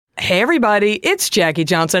Hey everybody, it's Jackie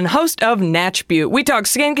Johnson, host of Natch Beaut. We talk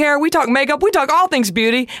skincare, we talk makeup, we talk all things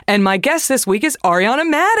beauty, and my guest this week is Ariana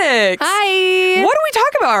Maddox. Hi. What do we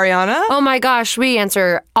talk about, Ariana? Oh my gosh, we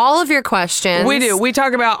answer all of your questions. We do. We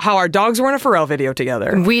talk about how our dogs were in a Pharrell video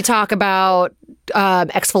together. We talk about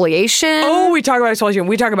exfoliation. Oh, we talk about exfoliation.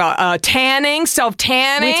 We talk about tanning,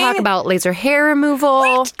 self-tanning. We talk about laser hair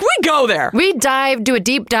removal. We go there. We do a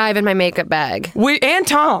deep dive in my makeup bag. And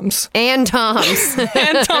Tom's. And Tom's.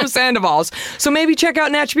 And Tom Sandoval's. So maybe check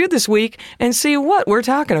out Natch Beaut this week and see what we're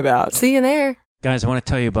talking about. See you there. Guys, I want to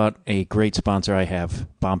tell you about a great sponsor I have,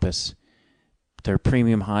 Bombas. They're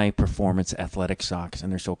premium high-performance athletic socks,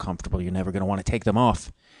 and they're so comfortable you're never going to want to take them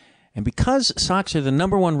off. And because socks are the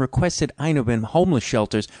 #1 requested item in homeless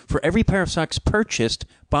shelters, for every pair of socks purchased,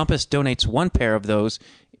 Bombas donates one pair of those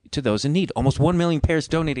to those in need. Almost 1 million pairs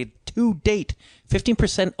donated to date.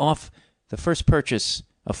 15% off the first purchase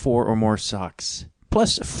of 4 or more socks.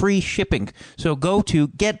 Plus free shipping. So go to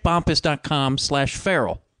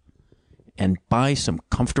getbombas.com/feral and buy some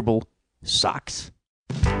comfortable socks.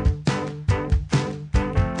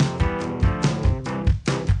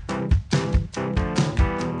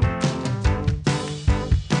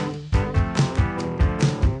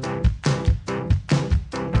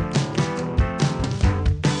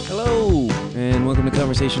 Hello, and welcome to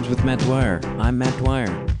Conversations with Matt Dwyer. I'm Matt Dwyer.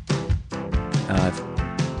 I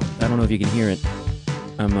don't know if you can hear it.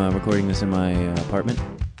 I'm recording this in my apartment,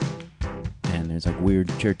 and there's like weird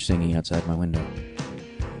church singing outside my window.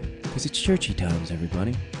 Because it's churchy times,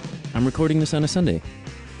 everybody. I'm recording this on a Sunday.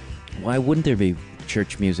 Why wouldn't there be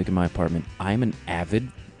church music in my apartment? I'm an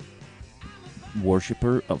avid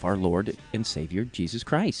worshiper of our Lord and Savior, Jesus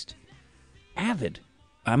Christ. Avid.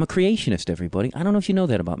 I'm a creationist, everybody. I don't know if you know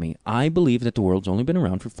that about me. I believe that the world's only been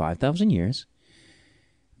around for 5,000 years,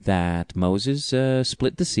 that Moses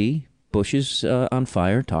split the sea, bushes on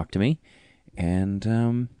fire, talk to me,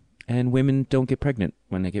 and women don't get pregnant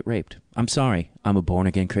when they get raped. I'm sorry. I'm a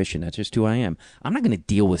born-again Christian. That's just who I am. I'm not going to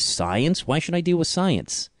deal with science. Why should I deal with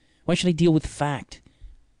science? Why should I deal with fact?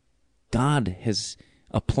 God has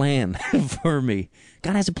a plan for me.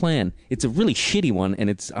 God has a plan. It's a really shitty one,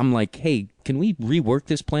 and I'm like, hey, can we rework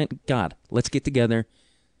this plan? God, let's get together,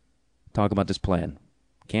 talk about this plan.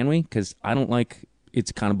 Can we? Because I don't like,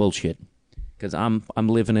 it's kind of bullshit. Because I'm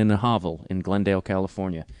living in a hovel in Glendale,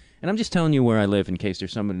 California. And I'm just telling you where I live in case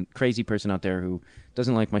there's some crazy person out there who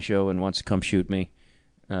doesn't like my show and wants to come shoot me.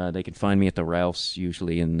 They can find me at the Ralph's,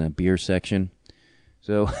 usually in the beer section.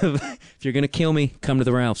 So if you're going to kill me, come to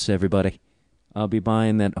the Ralph's, everybody. I'll be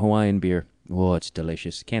buying that Hawaiian beer. Oh, it's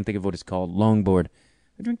delicious. Can't think of what it's called. Longboard.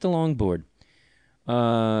 I drink the Longboard.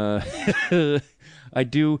 I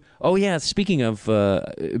do. Oh, yeah, speaking of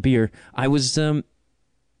beer, I was...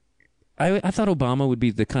 I thought Obama would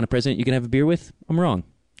be the kind of president you can have a beer with. I'm wrong.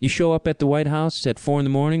 You show up at the White House at 4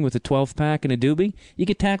 a.m. with a 12-pack and a doobie, you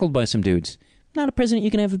get tackled by some dudes. Not a president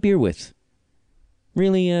you can have a beer with.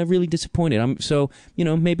 Really disappointed.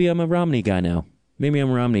 Maybe I'm a Romney guy now. Maybe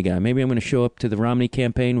I'm going to show up to the Romney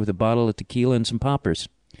campaign with a bottle of tequila and some poppers.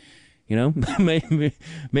 You know, maybe.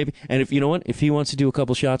 And if you know what, if he wants to do a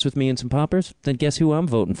couple shots with me and some poppers, then guess who I'm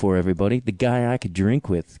voting for, everybody? The guy I could drink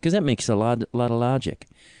with, because that makes a lot of logic.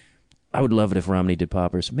 I would love it if Romney did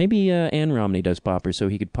poppers. Maybe Ann Romney does poppers so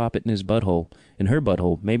he could pop it in his butthole, in her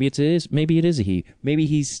butthole. Maybe it is a he. Maybe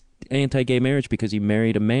he's anti-gay marriage because he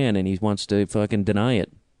married a man and he wants to fucking deny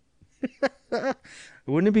it.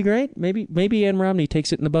 Wouldn't it be great? Maybe Ann Romney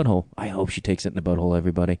takes it in the butthole. I hope she takes it in the butthole,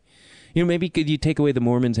 everybody. You know, maybe could you take away the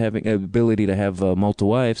Mormons having ability to have multiple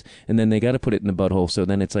wives, and then they got to put it in the butthole, so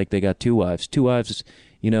then it's like they got 2 wives. 2 wives,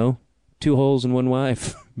 2 holes in 1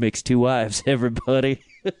 wife makes 2 wives, everybody.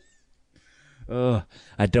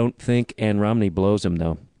 I don't think Ann Romney blows him,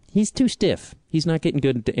 though. He's too stiff. He's not getting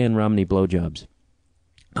good at Ann Romney blowjobs.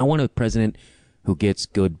 I want a president who gets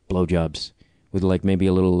good blowjobs with, like, maybe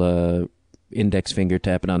a little index finger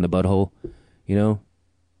tapping on the butthole,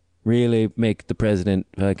 Really make the president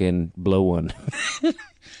fucking blow one.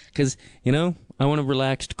 Because, I want a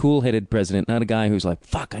relaxed, cool-headed president, not a guy who's like,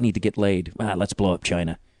 fuck, I need to get laid. Let's blow up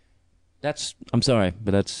China. I'm sorry,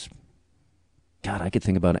 but that's... God, I could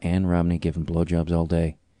think about Ann Romney giving blowjobs all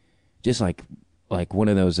day. Just like one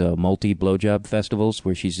of those multi-blowjob festivals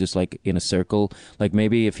where she's just like in a circle. Like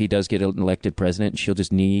maybe if he does get elected president, she'll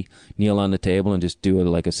just kneel on the table and just do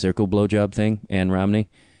a circle blowjob thing, Ann Romney.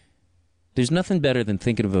 There's nothing better than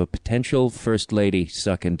thinking of a potential first lady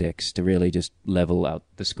sucking dicks to really just level out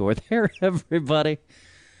the score there, everybody.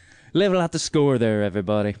 Level out the score there,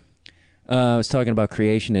 everybody. I was talking about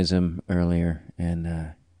creationism earlier,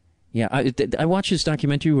 and... Yeah, I watched this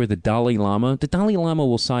documentary where the Dalai Lama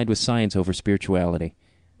will side with science over spirituality.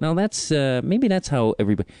 Now that's maybe that's how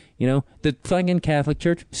everybody, the fucking Catholic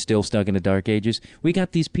Church still stuck in the Dark Ages. We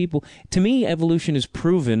got these people. To me, evolution is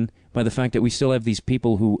proven by the fact that we still have these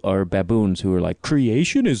people who are baboons who are like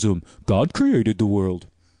creationism. God created the world.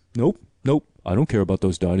 Nope. I don't care about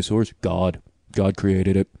those dinosaurs. God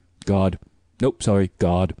created it. God. Nope. Sorry.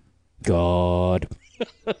 God.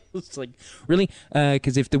 It's like really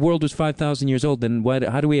because if the world was 5,000 years old, then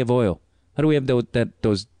how do we have oil? How do we have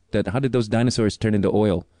how did those dinosaurs turn into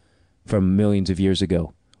oil from millions of years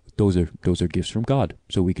ago? Those are gifts from God,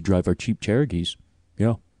 so we could drive our cheap Cherokees.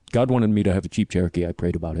 Yeah, God wanted me to have a cheap Cherokee. I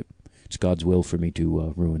prayed about it. It's God's will for me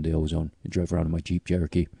to ruin the ozone and drive around in my Jeep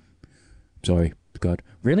Cherokee. Sorry, God.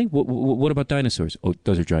 Really? What about dinosaurs? Oh,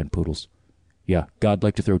 those are giant poodles. Yeah, God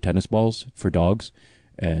liked to throw tennis balls for dogs,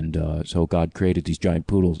 and so God created these giant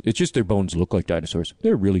poodles. It's just their bones look like dinosaurs.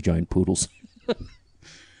 They're really giant poodles.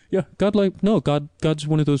 Yeah, God's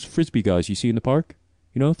one of those frisbee guys you see in the park.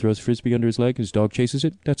 Throws a frisbee under his leg, his dog chases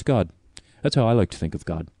it. That's God. That's how I like to think of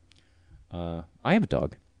God. I have a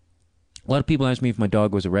dog. A lot of people ask me if my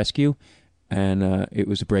dog was a rescue, and it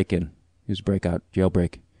was a break-in. It was a breakout,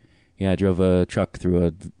 jailbreak. Yeah, I drove a truck through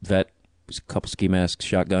a vet, a couple ski masks,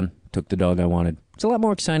 shotgun, took the dog I wanted. It's a lot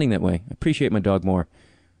more exciting that way. I appreciate my dog more.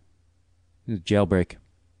 It was a jailbreak.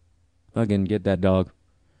 Fucking get that dog.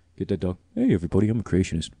 Get that dog. Hey, everybody, I'm a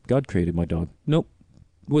creationist. God created my dog. Nope.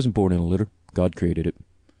 Wasn't born in a litter. God created it.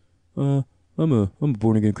 I'm a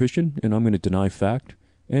born-again Christian, and I'm going to deny fact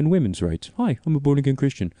and women's rights. Hi, I'm a born-again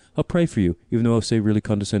Christian. I'll pray for you, even though I'll say really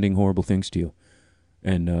condescending, horrible things to you.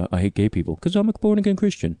 And I hate gay people, because I'm a born-again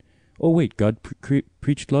Christian. Oh, wait, God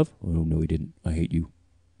preached love? Oh, no, he didn't. I hate you.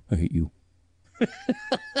 I hate you.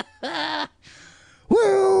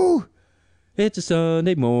 Woo! It's a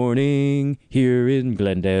Sunday morning here in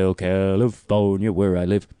Glendale, California, where I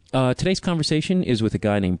live. Today's conversation is with a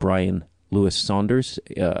guy named Brian Lewis Saunders.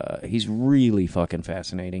 He's really fucking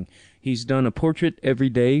fascinating. He's done a portrait every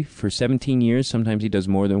day for 17 years. Sometimes he does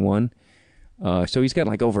more than one. So he's got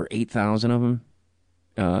like over 8,000 of them.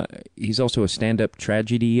 He's also a stand-up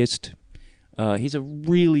tragedyist. He's a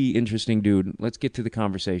really interesting dude. Let's get to the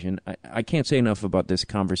conversation. I can't say enough about this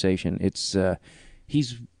conversation. It's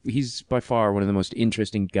he's by far one of the most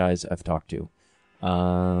interesting guys I've talked to.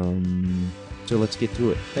 So let's get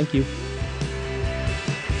to it. Thank you.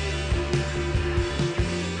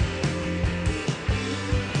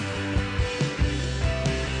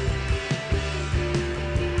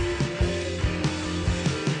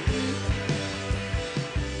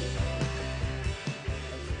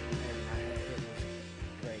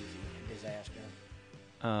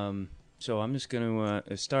 So I'm just going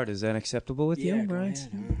to start. Is that acceptable with you, Brian?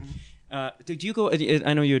 Did you go?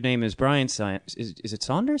 I know your name is Brian. Is it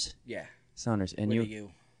Saunders? Yeah. Saunders, and with you. A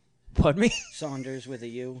U. Pardon me? Saunders with a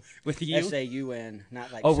U. With a U. S-A-U-N,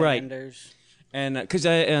 not like Right. Sanders. And because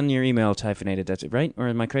on your email it's hyphenated, that's it, right? Or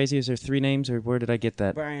am I crazy? Is there 3 names, or where did I get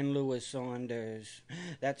that? Brian Lewis Saunders.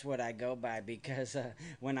 That's what I go by because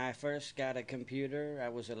when I first got a computer, I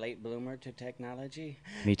was a late bloomer to technology.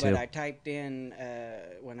 Me too. But I typed in,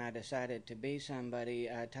 when I decided to be somebody,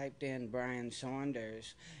 I typed in Brian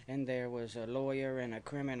Saunders, and there was a lawyer and a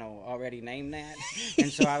criminal already named that. And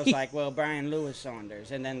so I was like, well, Brian Lewis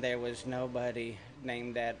Saunders. And then there was nobody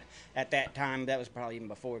named that at that time. That was probably even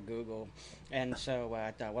before Google. And so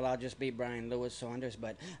I thought, well, I'll just be Brian Lewis Saunders.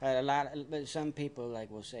 But some people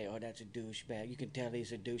will say, oh, that's a douchebag. You can tell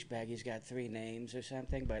he's a douchebag. He's got 3 names or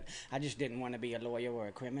something. But I just didn't want to be a lawyer or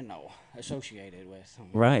a criminal associated with him.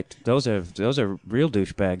 Right. Those are real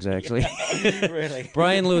douchebags, actually. Really.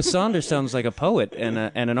 Brian Lewis Saunders sounds like a poet and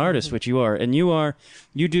an artist, which you are. And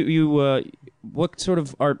what sort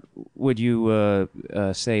of art would you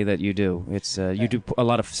say that you do? It's you do a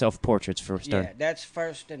lot of self-portraits for a start. Yeah, that's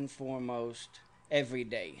first and foremost every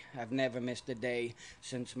day. I've never missed a day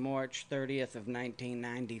since March 30th of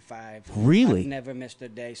 1995. Really? I've never missed a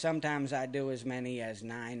day. Sometimes I do as many as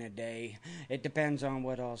 9 a day. It depends on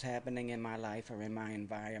what all's happening in my life or in my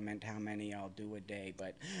environment, how many I'll do a day.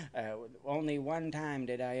 But only one time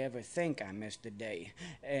did I ever think I missed a day.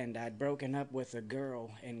 And I'd broken up with a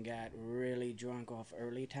girl and got really drunk off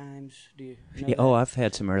early times. Do you know that? Oh, I've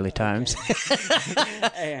had some early times.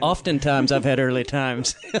 And Oftentimes I've had early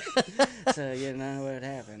times. so you know what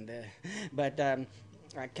happened. But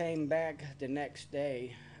I came back the next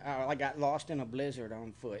day. I got lost in a blizzard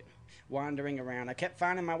on foot, wandering around. I kept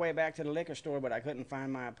finding my way back to the liquor store, but I couldn't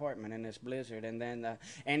find my apartment in this blizzard. And then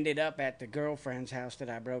ended up at the girlfriend's house that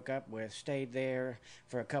I broke up with, stayed there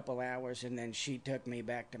for a couple hours, and then she took me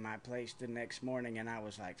back to my place the next morning, and I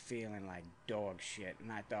was feeling like dog shit.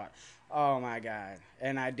 And I thought, oh my God.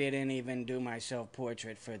 And I didn't even do my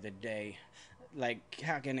self-portrait for the day. like,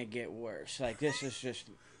 how can it get worse? Like, this is just,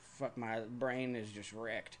 fuck, my brain is just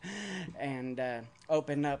wrecked. And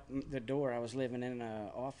opened up the door. I was living in an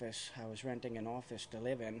office. I was renting an office to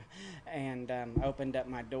live in. And opened up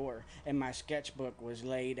my door, and my sketchbook was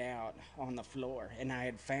laid out on the floor. And I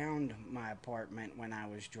had found my apartment when I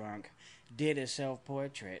was drunk, did a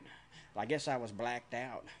self-portrait. I guess I was blacked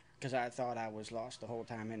out, because I thought I was lost the whole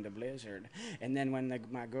time in the blizzard. And then when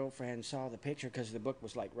my girlfriend saw the picture, because the book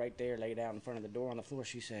was like right there laid out in front of the door on the floor,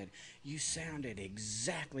 she said, "You sounded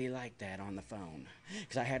exactly like that on the phone."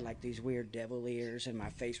 Because I had like these weird devil ears and my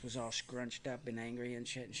face was all scrunched up and angry and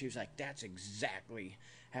shit. And she was like, "That's exactly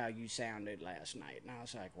how you sounded last night." And I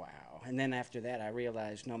was like, wow. And then after that, I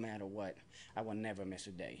realized no matter what, I will never miss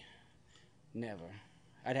a day. Never.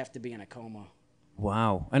 I'd have to be in a coma.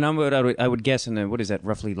 Wow. And I would guess in what is that,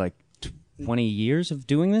 roughly like 20 years of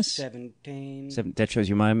doing this? 17. That shows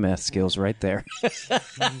you my math skills right there.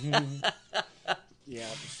 Yeah,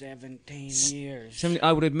 17 years.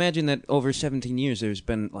 I would imagine that over 17 years there's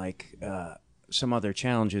been like some other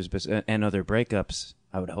challenges and other breakups.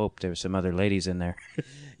 I would hope there's some other ladies in there.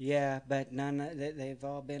 Yeah, but they've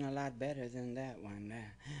all been a lot better than that one.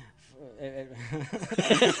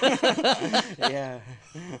 Yeah.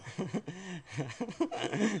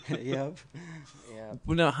 Yep. Yeah.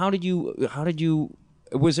 Well, now, how did you?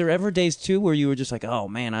 Was there ever days too where you were just like, oh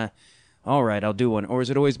man, all right, I'll do one, or has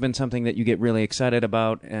it always been something that you get really excited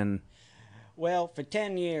about and? Well, for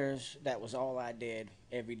 10 years, that was all I did,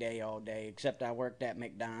 every day, all day, except I worked at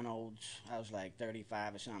McDonald's. I was like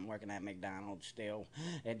 35 or something working at McDonald's still,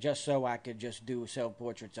 and just so I could just do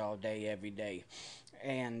self-portraits all day, every day.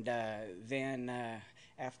 And then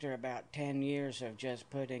after about 10 years of just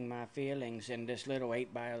putting my feelings in this little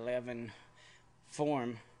 8x11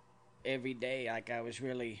 form every day, like I was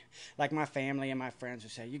really, like my family and my friends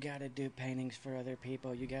would say, "You got to do paintings for other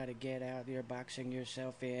people. You got to get out there boxing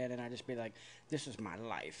yourself in." And I just be like, this is my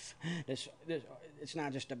life. This it's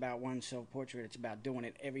not just about one self-portrait. It's about doing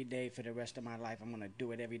it every day for the rest of my life. I'm going to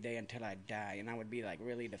do it every day until I die. And I would be like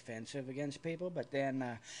really defensive against people. But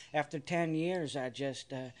then after 10 years, I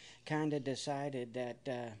just kind of decided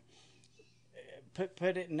that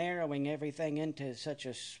narrowing everything into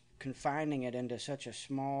confining it into such a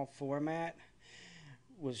small format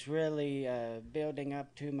was really building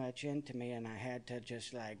up too much into me, and I had to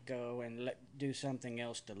just like go and do something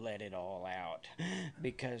else to let it all out,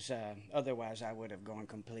 because otherwise I would have gone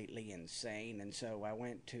completely insane. And so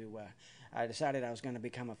I decided I was going to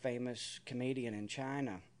become a famous comedian in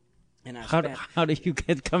China. And how did you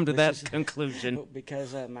come to that conclusion?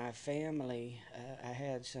 Because my family, I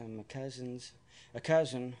had a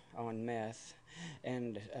cousin on meth,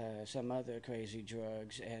 and some other crazy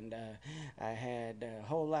drugs, and I had a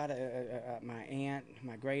whole lot of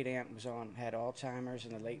my great aunt had Alzheimer's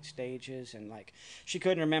in the late stages, and like she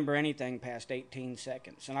couldn't remember anything past 18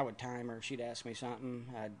 seconds, and I would time her. She'd ask me something,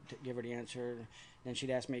 I'd give her the answer, then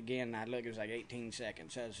she'd ask me again, and I'd look, it was like 18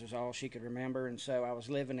 seconds. That was all she could remember. And so I was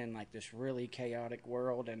living in like this really chaotic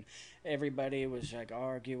world, and everybody was like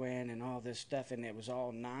arguing and all this stuff, and it was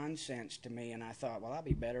all nonsense to me. And I thought, well, I'll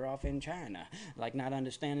be better off in China, like not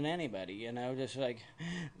understanding anybody, just like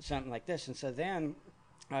something like this. And so then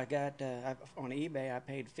I got on eBay, I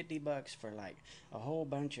paid $50 for like a whole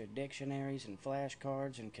bunch of dictionaries and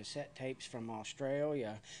flashcards and cassette tapes from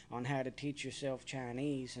Australia on how to teach yourself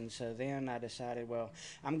Chinese. And so then I decided, well,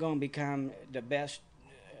 I'm going to become the best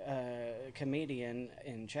comedian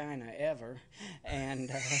in China ever, and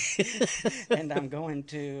and I'm going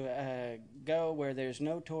to go where there's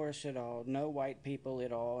no tourists at all, no white people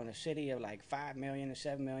at all, in a city of like 5 million to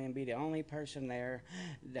 7 million, be the only person there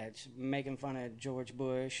that's making fun of George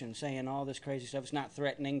Bush and saying all this crazy stuff. It's not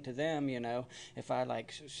threatening to them, if I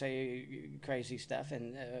like say crazy stuff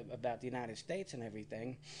and about the United States and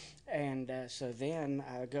everything. And so then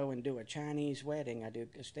I go and do a Chinese wedding. I do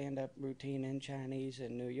a stand-up routine in Chinese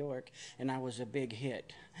in New York, and I was a big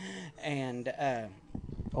hit. And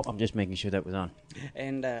I'm just making sure that was on.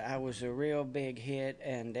 And I was a real big hit,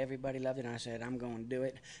 and everybody loved it. And I said, I'm going to do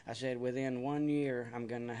it. I said, within 1 year, I'm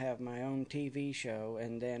going to have my own TV show,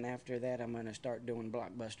 and then after that, I'm going to start doing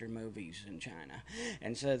blockbuster movies in China.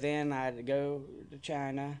 And so then I'd go to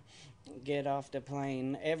China, get off the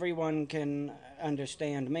plane. Everyone can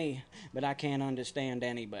understand me, but I can't understand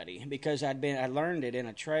anybody, because I learned it in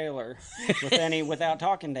a trailer without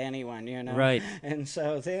talking to anyone, Right. And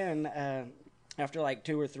so then after like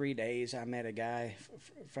 2 or 3 days, I met a guy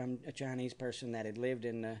from a Chinese person that had lived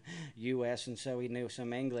in the U.S., and so he knew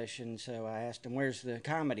some English. And so I asked him, where's the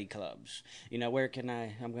comedy clubs? Where can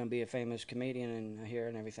I'm going to be a famous comedian here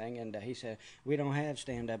and everything. And he said, we don't have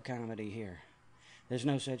stand-up comedy here. There's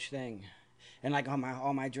no such thing. And like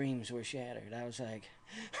all my dreams were shattered. I was like,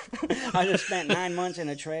 I just spent 9 months in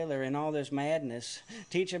a trailer in all this madness,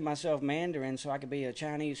 teaching myself Mandarin so I could be a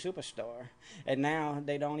Chinese superstar. And now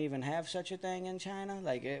they don't even have such a thing in China.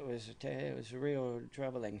 Like it was real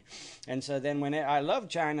troubling. And so then I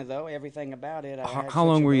loved China though, everything about it. How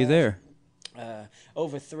long were you there?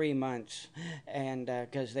 Over 3 months, and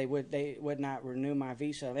because they would not renew my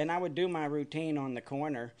visa, and I would do my routine on the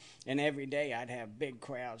corner, and every day I'd have big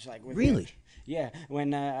crowds like Really? Yeah,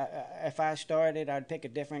 when if I started, I'd pick a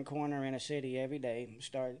different corner in a city every day,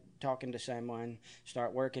 start talking to someone,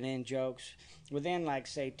 start working in jokes. Within like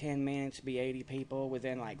say 10 minutes, be 80 people.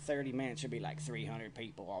 Within like 30 minutes, there'd be like 300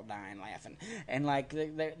 people all dying laughing. And like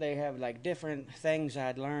they have like different things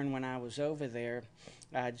I'd learned when I was over there.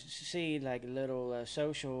 I'd see like little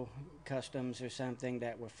social customs or something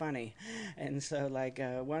that were funny, and so like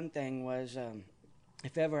one thing was.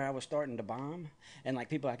 If ever I was starting to bomb, and like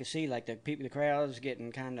people I could see, like the crowds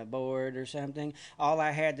getting kind of bored or something, all I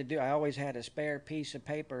had to do, I always had a spare piece of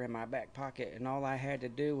paper in my back pocket, and all I had to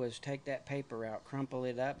do was take that paper out, crumple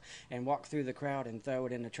it up, and walk through the crowd and throw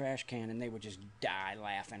it in the trash can, and they would just die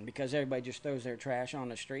laughing because everybody just throws their trash on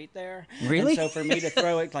the street there. Really? And so for me to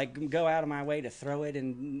throw it, like go out of my way to throw it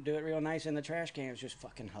and do it real nice in the trash can was just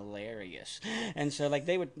fucking hilarious. And so like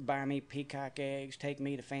they would buy me peacock eggs, take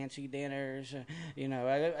me to fancy dinners,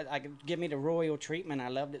 I could give me the royal treatment. I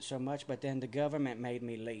loved it so much, but then the government made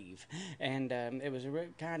me leave, and it was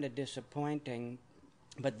kind of disappointing.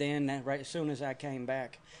 But then, right as soon as I came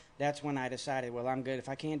back, that's when I decided, well, I'm good. If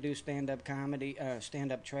I can't do stand-up comedy,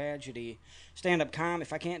 stand-up tragedy,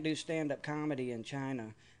 if I can't do stand-up comedy in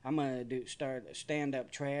China, I'm gonna start stand-up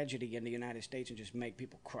tragedy in the United States and just make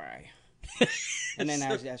people cry. And then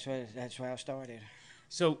that's where I started.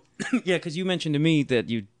 So, yeah, because you mentioned to me that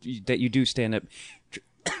you do stand up,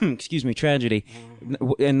 excuse me, tragedy,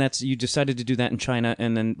 and that's you decided to do that in China,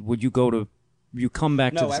 and then would you come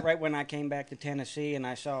back to? No, right when I came back to Tennessee, and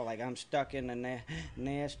I saw like I'm stuck in the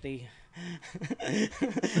nasty.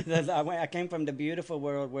 I came from the beautiful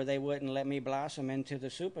world where they wouldn't let me blossom into the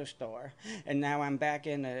superstar, and now I'm back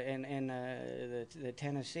in the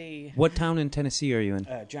Tennessee. What town in Tennessee are you in?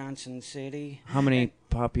 Johnson City. How many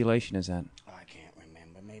population is that? I can't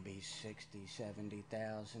remember. Maybe 60,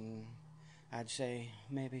 70,000. I'd say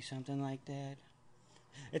maybe something like that.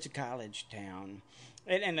 It's a college town.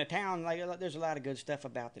 And the town, like, there's a lot of good stuff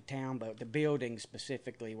about the town, but the building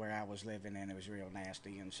specifically where I was living in, it was real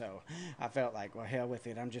nasty. And so I felt like, well, hell with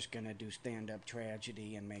it. I'm just going to do stand-up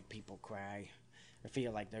tragedy and make people cry or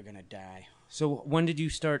feel like they're going to die. So when did you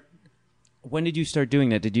start doing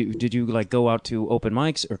that? Did you like go out to open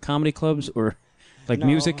mics or comedy clubs or like No,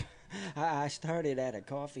 music? I started at a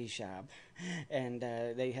coffee shop, and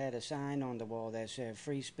they had a sign on the wall that said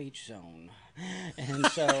 "Free Speech Zone," and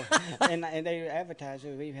so and they advertised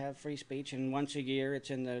that we have free speech, and once a year it's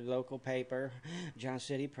in the local paper, John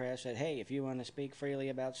City Press, said, "Hey, if you want to speak freely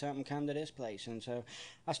about something, come to this place." And so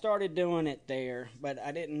I started doing it there, but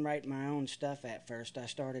I didn't write my own stuff at first. I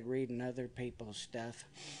started reading other people's stuff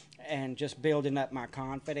and just building up my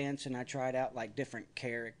confidence, and I tried out like different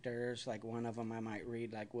characters. Like one of them I might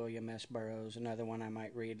read like William S. Burroughs, another one I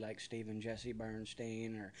might read like Stephen Jesse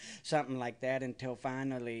Bernstein or something like that, until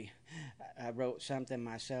finally I wrote something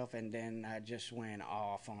myself, and then I just went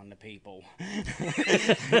off on the people.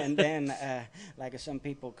 And then like some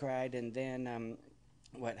people cried, and then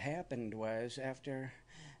what happened was after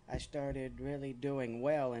I started really doing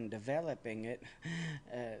well and developing it,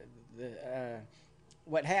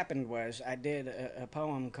 what happened was I did a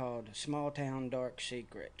poem called Small Town Dark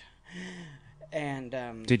Secret. And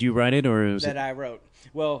did you write it, or was that it? I wrote?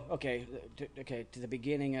 Well, okay, to the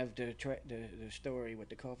beginning of the story with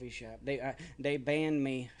the coffee shop, they banned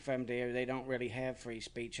me from there. They don't really have free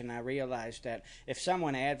speech, and I realized that if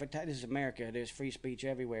someone advertises, this is America, there's free speech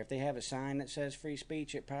everywhere. If they have a sign that says free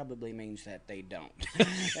speech, it probably means that they don't,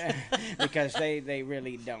 because they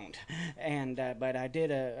really don't. And but I did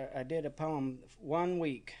a poem 1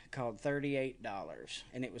 week called $38,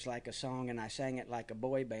 and it was like a song, and I sang it like a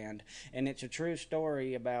boy band, and it's a true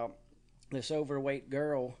story about this overweight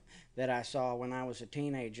girl that I saw when I was a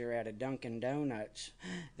teenager at a Dunkin' Donuts,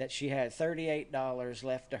 that she had $38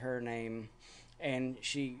 left to her name, and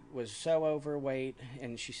she was so overweight,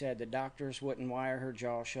 and she said the doctors wouldn't wire her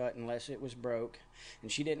jaw shut unless it was broke,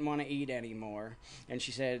 and she didn't want to eat anymore, and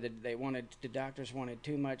she said that the doctors wanted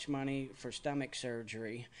too much money for stomach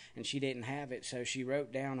surgery, and she didn't have it, so she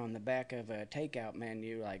wrote down on the back of a takeout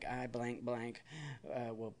menu, like, I blank blank,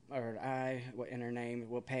 in her name,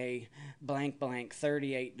 will pay blank blank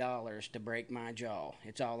 $38 to break my jaw.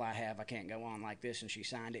 It's all I have. I can't go on like this, and she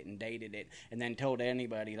signed it and dated it, and then told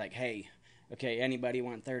anybody, like, hey, okay, anybody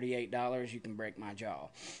want $38? You can break my jaw.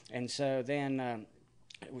 And so then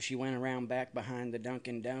she went around back behind the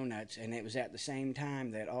Dunkin' Donuts, and it was at the same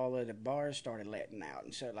time that all of the bars started letting out.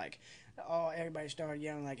 And so, like, everybody started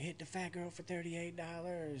yelling, like, hit the fat girl for $38.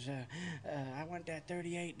 I want that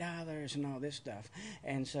 $38 and all this stuff.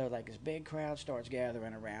 And so, like, this big crowd starts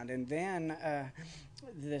gathering around. And then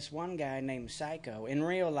this one guy named Psycho, in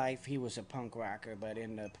real life, he was a punk rocker, but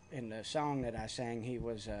in the song that I sang, he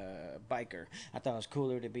was a biker. I thought it was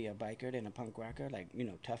cooler to be a biker than a punk rocker, like,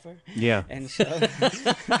 tougher. Yeah. And so,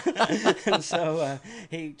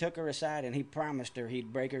 he took her aside and he promised her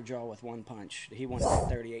he'd break her jaw with one punch. He wanted that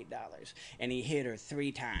 $38. And he hit her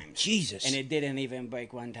 3 times. Jesus. And it didn't even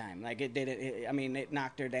break one time. Like, it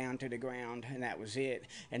knocked her down to the ground, and that was it.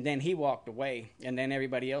 And then he walked away, and then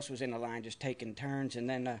everybody else was in the line just taking turns. And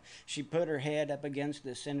then she put her head up against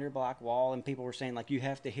the cinder block wall, and people were saying, like, you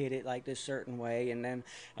have to hit it like this certain way. And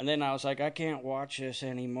then I was like, I can't watch this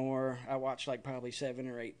anymore. I watched, like, probably 7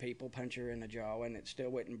 or 8 people punch her in the jaw, and it still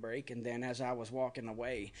wouldn't break. And then as I was walking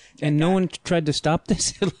away... And no one tried to stop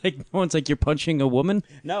this? Like, no one's like, you're punching a woman?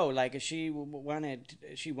 No, like, she wanted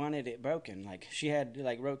it broken. Like, she had,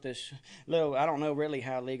 like, wrote this little... I don't know really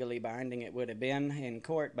how legally binding it would have been in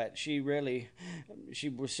court, but she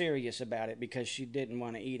was serious about it because she didn't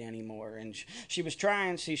want to eat anymore. And she was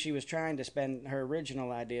trying to spend... Her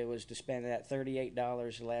original idea was to spend that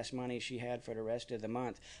 $38, the last money she had for the rest of the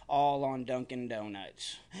month, all on Dunkin'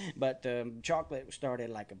 Donuts. But the chocolate started,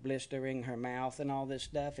 like, blistering her mouth and all this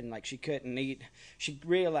stuff, and, like, she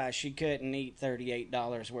realized she couldn't eat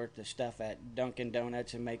 $38 worth of stuff at Dunkin'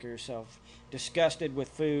 Donuts and make herself disgusted with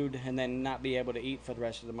food and then not be able to eat for the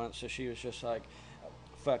rest of the month. So she was just like,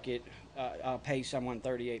 fuck it, I'll pay someone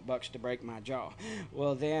 $38 to break my jaw.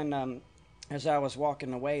 Well, then as I was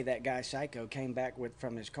walking away, that guy Psycho came back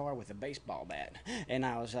from his car with a baseball bat. And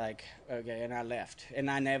I was like, okay, and I left.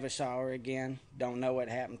 And I never saw her again. Don't know what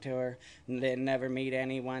happened to her. Didn't never meet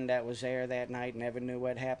anyone that was there that night. Never knew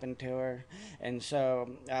what happened to her. And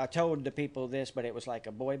so I told the people this, but it was like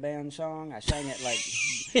a boy band song. I sang it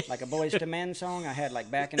like a Boys to Men song. I had,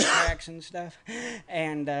 like, backing tracks and stuff.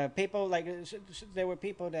 And people, like, there were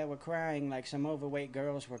people that were crying, like some overweight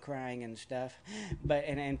girls were crying and stuff.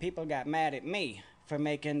 And people got mad at me for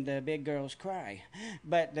making the big girls cry.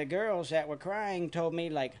 But the girls that were crying told me,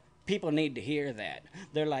 like, people need to hear that.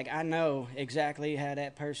 They're like, I know exactly how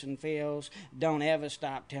that person feels. Don't ever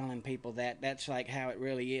stop telling people that. That's, like, how it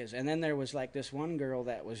really is. And then there was, like, this one girl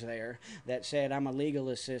that was there that said, I'm a legal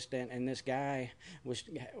assistant, and this guy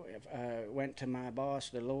went to my boss,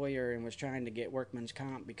 the lawyer, and was trying to get workman's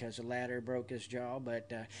comp because the ladder broke his jaw,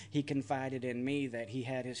 but he confided in me that he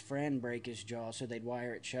had his friend break his jaw so they'd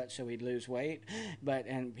wire it shut so he'd lose weight.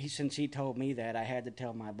 Since he told me that, I had to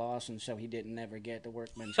tell my boss, and so he didn't ever get the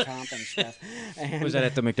workman's comp and stuff. And, Was that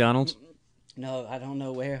at the McDonald's? No, I don't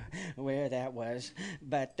know where that was.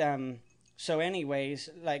 But so anyways,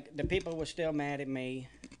 like, the people were still mad at me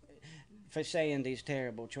for saying these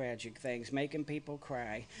terrible, tragic things, making people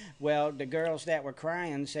cry. Well, the girls that were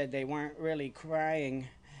crying said they weren't really crying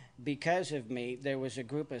because of me. There was a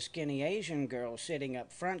group of skinny Asian girls sitting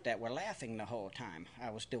up front that were laughing the whole time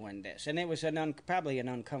I was doing this. And it was probably an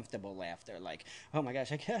uncomfortable laughter, like, oh my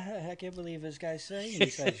gosh, I can't believe this guy's saying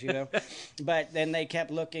these things, But then they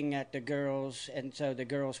kept looking at the girls, and so the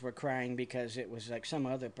girls were crying because it was like some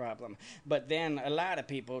other problem. But then a lot of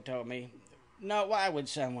people told me, no, why would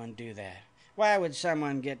someone do that? Why would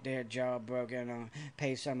someone get their jaw broken or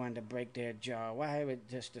pay someone to break their jaw? Why would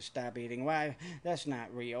just to stop eating? Why? That's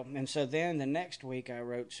not real. And so then the next week I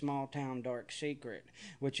wrote Small Town Dark Secret,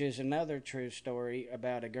 which is another true story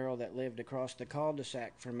about a girl that lived across the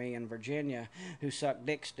cul-de-sac from me in Virginia who sucked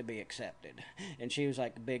dicks to be accepted. And she was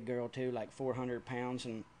like a big girl too, like 400 pounds,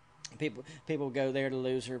 and people go there to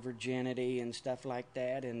lose her virginity and stuff like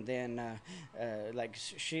that, and then like,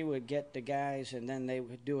 she would get the guys, and then they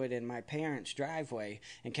would do it in my parents' driveway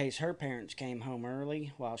in case her parents came home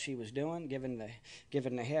early while she was giving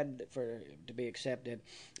the head to be accepted.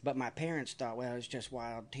 But my parents thought, well, it's just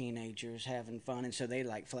wild teenagers having fun, and so they,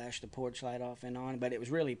 like, flashed the porch light off and on, but it was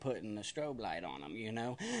really putting the strobe light on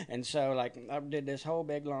them, And so, like, I did this whole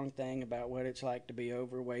big long thing about what it's like to be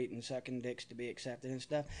overweight and sucking dicks to be accepted and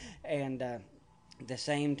stuff. And the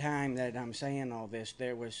same time that I'm saying all this,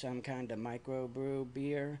 there was some kind of microbrew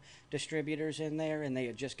beer distributors in there, and they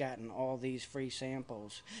had just gotten all these free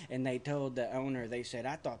samples. And they told the owner, they said,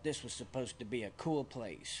 "I thought this was supposed to be a cool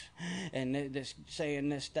place," and this saying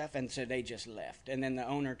this stuff, and so they just left. And then the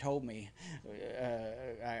owner told me,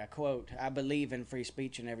 I quote, "I believe in free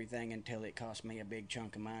speech and everything until it cost me a big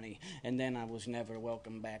chunk of money, and then I was never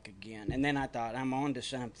welcome back again." And then I thought, I'm on to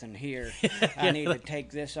something here. I need to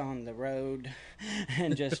take this on the road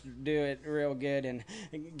and just do it real good and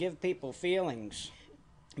give people feelings,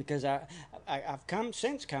 because I've come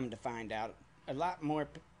to find out a lot more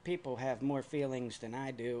people have more feelings than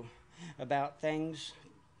I do about things,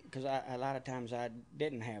 because a lot of times I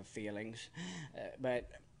didn't have feelings, but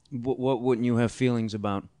What wouldn't you have feelings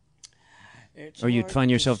about? it's Or you'd hard find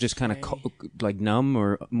to yourself just kind say. of like numb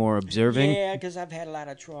or more observing? Yeah, because I've had a lot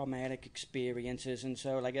of traumatic experiences, and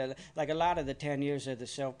so like a lot of the 10 years of the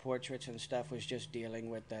self-portraits and stuff was just dealing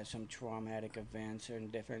with some traumatic events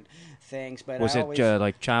and different things. But Was I it always,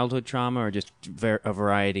 like childhood trauma or just a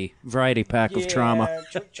variety pack of trauma?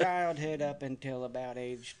 Childhood up until about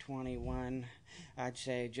age 21, I'd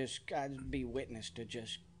say I'd be witness to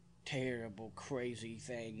just terrible, crazy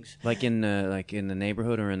things. Like in the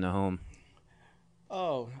neighborhood or in the home?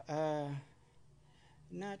 Oh,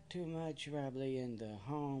 not too much probably in the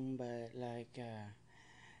home, but like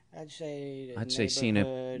I'd say Seeing it,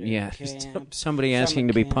 neighborhood or yeah, camp, somebody summer asking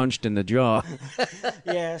to be camp. punched in the jaw.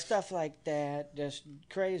 Yeah, stuff like that, just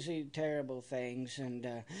crazy, terrible things. And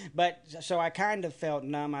but so I kind of felt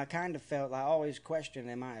numb. I always questioned,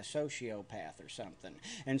 am I a sociopath or something?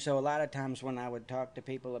 And so a lot of times when I would talk to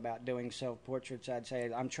people about doing self-portraits, I'd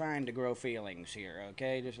say, I'm trying to grow feelings here,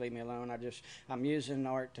 okay? Just leave me alone. I'm using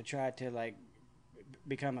art to try to like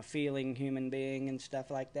become a feeling human being and stuff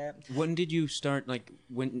like that. When did you start? Like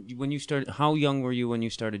when you started? How young were you when you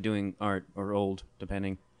started doing art, or old,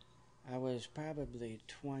 depending? I was probably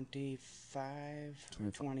 25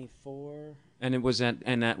 or 24. And it was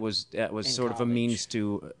that was sort of a college. means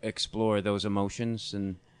to explore those emotions.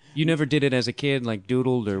 And you never did it as a kid, like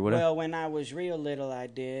doodled or whatever. Well, when I was real little, I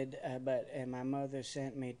did, and my mother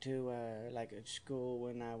sent me to like a school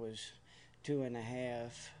when I was 2.5.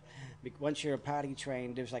 Once you're potty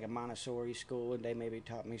trained, there's like a Montessori school, and they maybe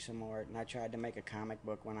taught me some art. And I tried to make a comic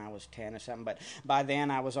book when I was 10 or something, but by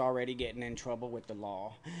then I was already getting in trouble with the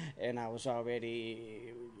law, and I was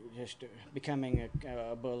already just becoming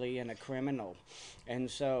a bully and a criminal, and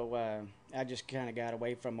so I just kind of got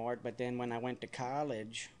away from art. But then when I went to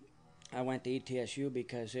college, I went to ETSU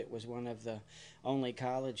because it was one of the only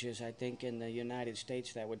colleges, I think, in the United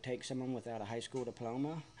States that would take someone without a high school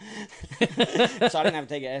diploma. So I didn't have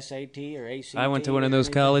to take a SAT or ACT. I went to one of or those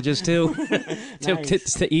anything. colleges too. Nice.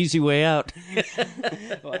 It's the easy way out.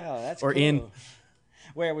 Wow, that's Or cool. in.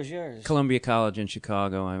 Where was yours? Columbia College in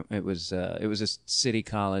Chicago. It was a city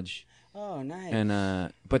college. Oh, nice.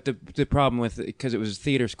 And but the problem with it, because it was a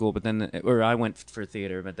theater school, but then or I went for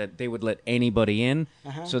theater, but that they would let anybody in.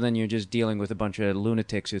 So then you're just dealing with a bunch of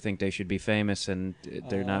lunatics who think they should be famous, and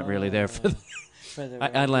they're not really there for. For the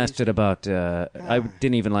I lasted about. I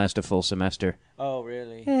didn't even last a full semester. Oh,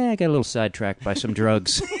 really? I got a little sidetracked by some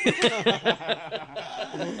drugs.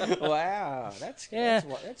 Wow, that's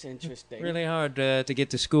interesting. Really hard to get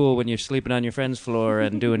to school when you're sleeping on your friend's floor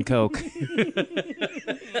and doing coke.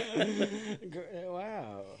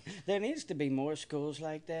 Wow, there needs to be more schools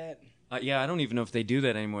like that. Yeah, I don't even know if they do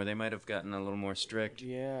that anymore. They might have gotten a little more strict.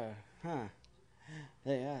 Yeah, huh?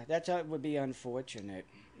 Yeah, that would be unfortunate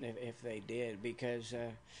if they did, because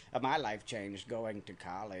my life changed going to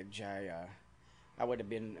college. I would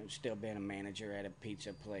have still been a manager at a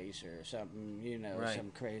pizza place or something, Right.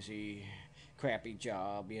 some crazy, crappy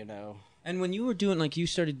job, And when you were doing, like, you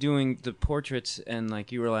started doing the portraits, and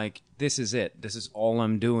like you were like, "This is it. This is all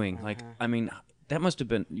I'm doing." Like, I mean, that must have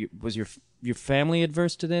been. Was your family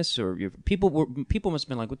adverse to this, or people must have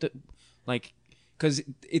been like, "What the," like, because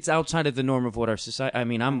it's outside of the norm of what our society. I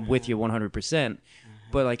mean, I'm with you 100%.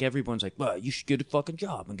 But like everyone's like, well, you should get a fucking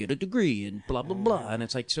job and get a degree and blah blah blah, and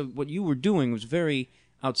it's like, so what you were doing was very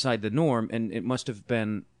outside the norm, and it must have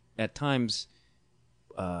been at times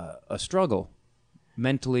a struggle,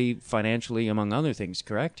 mentally, financially, among other things.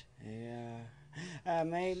 Correct? Yeah,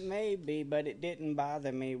 maybe, but it didn't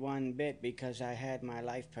bother me one bit because I had my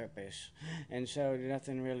life purpose, and so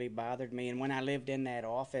nothing really bothered me. And when I lived in that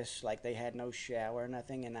office, like they had no shower or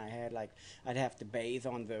nothing, and I'd have to bathe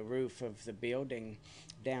on the roof of the building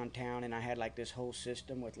downtown, and I had like this whole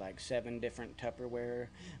system with like 7 different Tupperware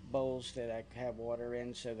bowls that I could have water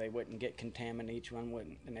in, so they wouldn't get contaminated.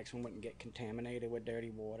 The next one wouldn't get contaminated with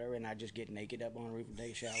dirty water, and I'd just get naked up on the roof and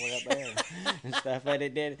take a shower up there and stuff. But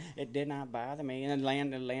it did not bother me. And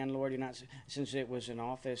the landlord, since it was an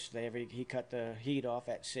office, he cut the heat off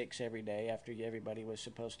at 6 every day after everybody was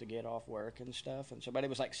supposed to get off work and stuff. And so, but it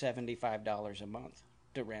was like $75 a month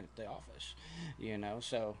to rent the office,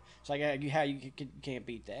 So it's like how you can't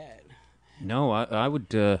beat that. No, I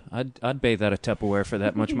would. I'd bathe out of Tupperware for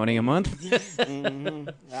that much money a month. Mm-hmm.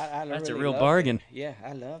 I That's a really real loved bargain. it. Yeah,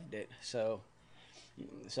 I loved it. So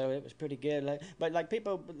it was pretty good. But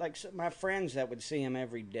people, my friends that would see him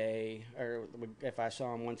every day, or if I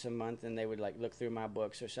saw him once a month, and they would like look through my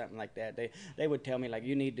books or something like that, they would tell me like,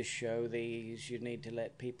 you need to show these, you need to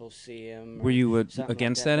let people see him. Were you like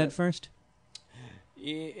against that at first?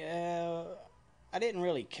 Yeah, I didn't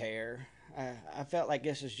really care. I felt like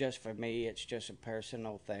this is just for me. It's just a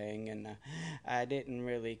personal thing, and I didn't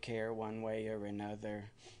really care one way or another.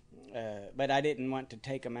 But I didn't want to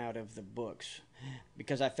take them out of the books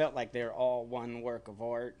because I felt like they're all one work of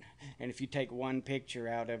art. And if you take one picture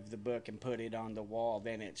out of the book and put it on the wall,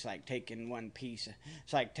 then it's like taking one piece.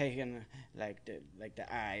 It's like taking like the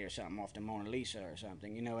eye or something off the Mona Lisa or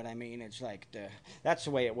something. You know what I mean? It's like that's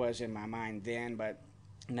the way it was in my mind then, but.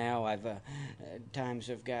 Now times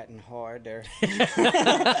have gotten harder,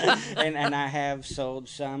 and I have sold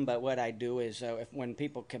some. But what I do is, when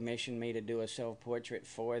people commission me to do a self-portrait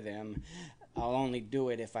for them, I'll only do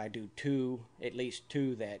it if I do at least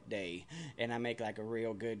two that day, and I make like a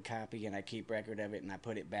real good copy, and I keep record of it, and I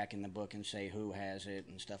put it back in the book and say who has it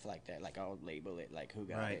and stuff like that. Like I'll label it like who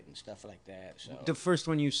got it and stuff like that. So the first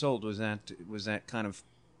one you sold, was that kind of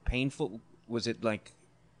painful? Was it like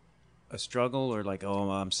a struggle, or like,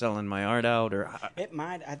 oh, I'm selling my art out, or it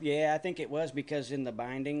might, I think it was, because in the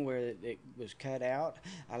binding where it was cut out,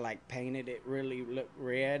 I like painted it really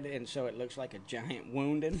red, and so it looks like a giant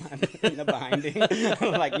wound in the binding.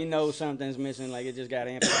 Like something's missing, like it just got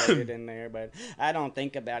amputated in there. But I don't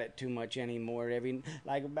think about it too much anymore.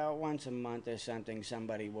 Like about once a month or something,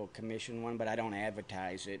 somebody will commission one, but I don't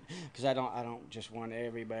advertise it because I don't just want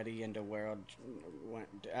everybody in the world.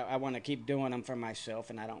 I want to keep doing them for myself,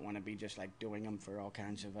 and I don't want to be just like doing them for all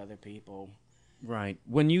kinds of other people. Right.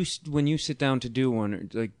 When you sit down to do one,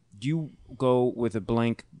 like, do you go with a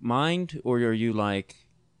blank mind, or are you like,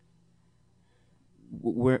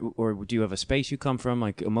 or do you have a space you come from,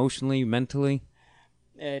 like emotionally, mentally?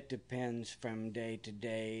 It depends from day to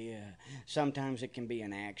day. Sometimes it can be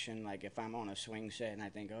an action, like if I'm on a swing set and I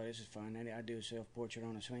think, oh, this is fun, I do a self-portrait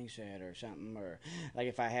on a swing set or something. Or like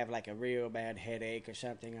if I have like a real bad headache or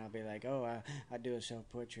something, I'll be like, oh, I do a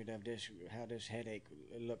self-portrait of how this headache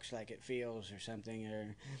looks like it feels or something.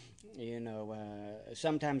 Or,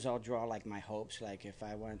 sometimes I'll draw like my hopes, like if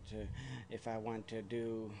I want to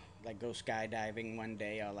do, like go skydiving one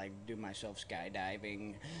day, I'll like do myself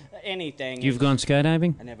skydiving, anything. You've gone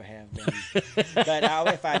skydiving? I never have been. But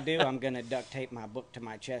if I do, I'm going to duct tape my book to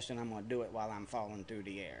my chest, and I'm going to do it while I'm falling through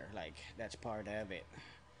the air. Like, that's part of it,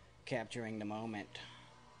 capturing the moment.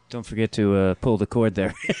 Don't forget to pull the cord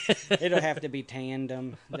there. It'll have to be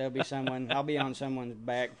tandem. There'll be I'll be on someone's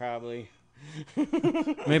back probably.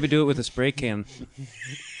 Maybe do it with a spray can.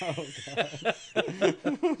 Oh, God.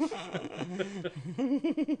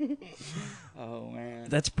 Oh, man.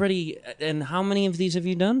 That's pretty. And how many of these have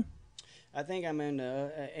you done? I think I'm in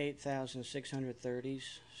 8,630s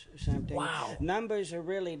something. Wow. Numbers are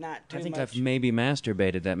really not too much. I think I've maybe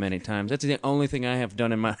masturbated that many times. That's the only thing I have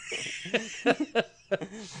done in my...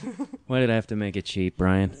 Why did I have to make it cheap,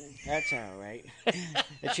 Brian? That's all right.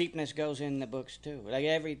 The cheapness goes in the books, too. Like,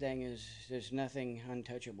 there's nothing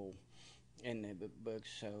untouchable in the books,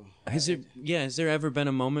 so... Has there ever been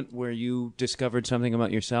a moment where you discovered something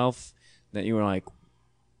about yourself that you were like,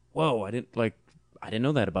 whoa, I didn't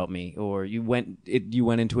know that about me, or you went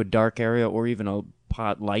into a dark area or even a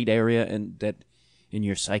light area, and that in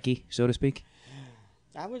your psyche, so to speak?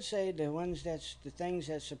 I would say the things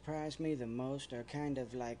that surprise me the most are kind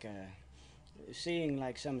of like seeing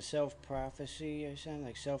like some self-prophecy or something,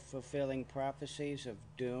 like self-fulfilling prophecies of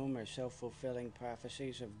doom or self-fulfilling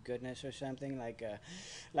prophecies of goodness or something. Like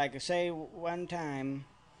say one time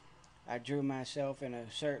I drew myself in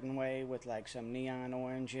a certain way with like some neon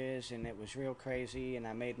oranges, and it was real crazy, and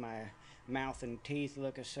I made my mouth and teeth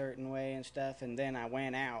look a certain way and stuff, and then I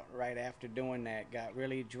went out right after doing that, got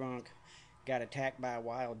really drunk, got attacked by a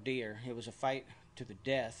wild deer. It was a fight to the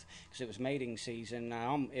death because it was mating season.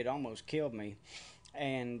 It almost killed me,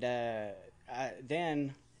 and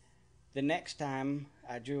then the next time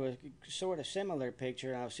I drew a sort of similar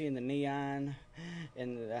picture, and I was seeing the neon,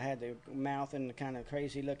 and I had the mouth and the kind of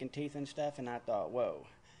crazy looking teeth and stuff, and I thought, whoa,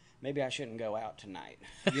 maybe I shouldn't go out tonight.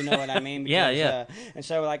 You know what I mean? Because, Yeah. And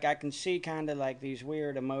so, like, I can see kind of like these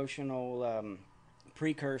weird emotional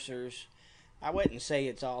precursors. I wouldn't say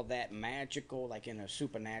it's all that magical, like in a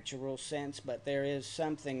supernatural sense, but there is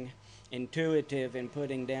something intuitive in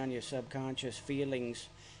putting down your subconscious feelings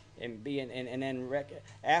and being, and then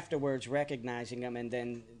afterwards recognizing them, and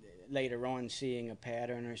then later on seeing a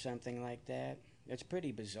pattern or something like that. It's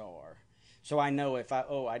pretty bizarre. So I know if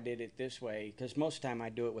I did it this way, because most of the time I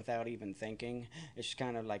do it without even thinking. It's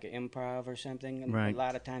kind of like an improv or something. And Right. a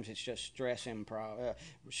lot of times it's just stress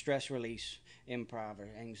release improv, or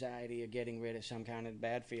anxiety, or getting rid of some kind of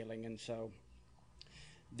bad feeling. And so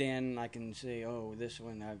then I can say, oh, this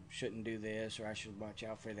one I shouldn't do this, or I should watch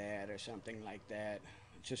out for that, or something like that.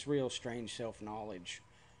 It's just real strange self-knowledge,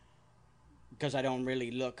 because I don't really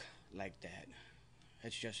look like that.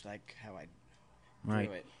 It's just like how I Right.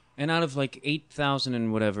 do it. And out of like 8,000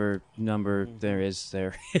 and whatever number there is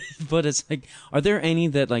there, but it's like, are there any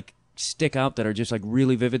that like stick out that are just like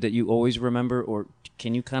really vivid that you always remember, or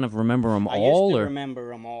can you kind of remember them I all? used to Or remember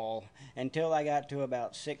them all until I got to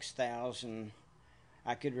about 6,000.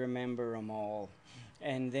 I could remember them all,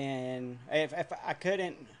 and then if I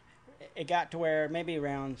couldn't, it got to where maybe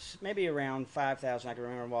around 5,000 I could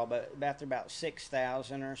remember them all. But after about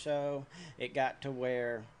 6,000 or so, it got to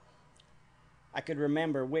where I could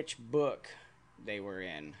remember which book they were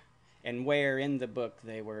in and where in the book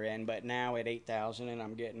they were in. But now at 8,000 and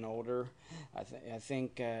I'm getting older, I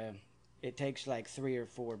think it takes like 3 or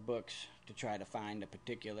 4 books to try to find a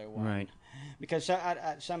particular one. Right. Because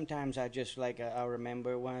I sometimes I just like I'll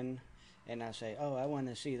remember one, and I say, oh, I want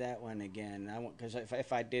to see that one again. Because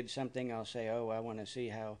if I did something, I'll say, oh, I want to see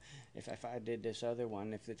how if I did this other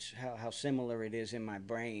one, if it's how similar it is in my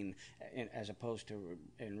brain, as opposed to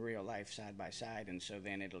in real life side by side. And so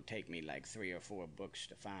then it'll take me like 3 or 4 books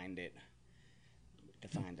to find it, to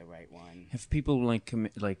find the right one. have people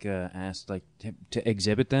like asked like to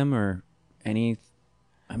exhibit them or any?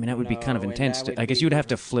 I mean, that would be kind of No, and intense. that would I guess be- you would have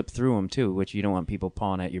to flip through them too, which you don't want people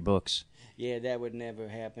pawing at your books. Yeah, that would never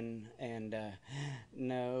happen. And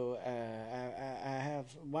no, I have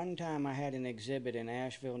one time I had an exhibit in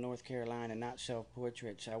Asheville, North Carolina, not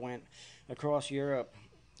self-portraits. I went across Europe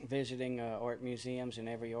visiting art museums in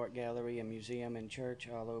every art gallery and museum and church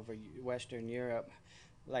all over Western Europe,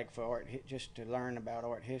 like for art, just to learn about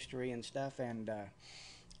art history and stuff. And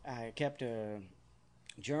I kept a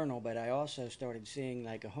journal, but I also started seeing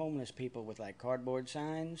like homeless people with like cardboard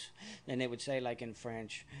signs, and it would say like in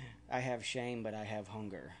French, I have shame but I have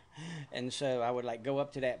hunger. And so I would like go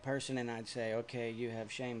up to that person and I'd say, okay, you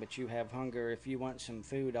have shame but you have hunger. If you want some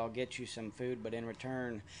food, I'll get you some food, but in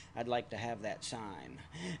return I'd like to have that sign.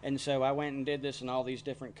 And so I went and did this in all these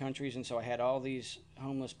different countries, and so I had all these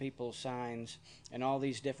homeless people's signs in all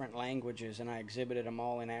these different languages, and I exhibited them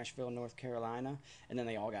all in Asheville, North Carolina, and then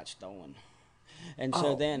they all got stolen. And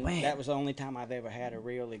so then that was the only time I've ever had a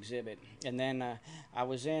real exhibit. And then I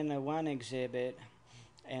was in one exhibit,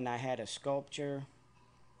 and I had a sculpture,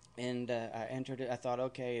 and I entered it. I thought,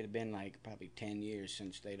 okay, it had been like probably 10 years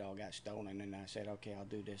since they'd all got stolen, and I said, okay, I'll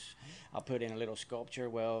do this. I'll put in a little sculpture.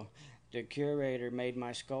 Well, the curator made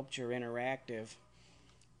my sculpture interactive,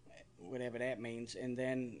 whatever that means, and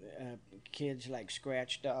then kids like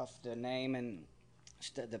scratched off the name and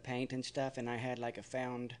the paint and stuff, and I had like a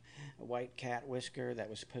found white cat whisker that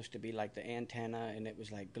was supposed to be like the antenna, and it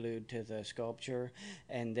was like glued to the sculpture.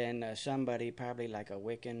 And then somebody, probably like a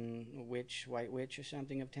Wiccan witch, white witch or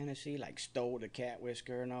something of Tennessee, like stole the cat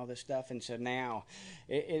whisker and all this stuff. And so now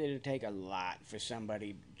it'll take a lot for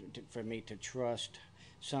somebody for me to trust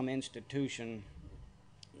some institution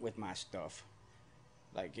with my stuff.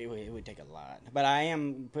 Like, it would take a lot. But I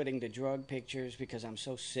am putting the drug pictures because I'm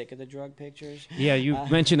so sick of the drug pictures. Yeah, you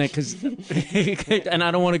mentioned that because, and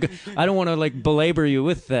I don't want to like belabor you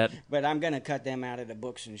with that. But I'm going to cut them out of the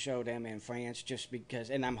books and show them in France just because,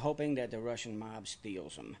 and I'm hoping that the Russian mob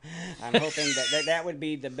steals them. I'm hoping that would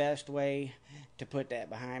be the best way to put that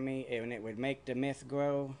behind me, and it would make the myth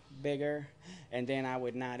grow bigger, and then I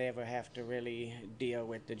would not ever have to really deal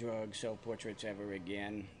with the drug self-portraits ever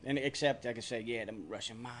again. And except I could say, yeah, the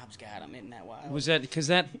Russian mob's got them. Isn't that wild? Was that because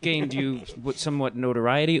that gained you somewhat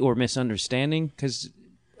notoriety or misunderstanding? Because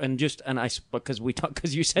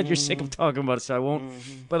you said you're sick of talking about it, so I won't.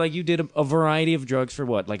 But like you did a variety of drugs for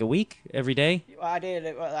what, like a week, every day? Well, I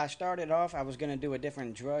did. Well, I started off, I was going to do a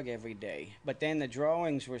different drug every day. But then the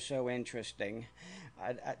drawings were so interesting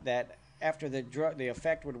that after the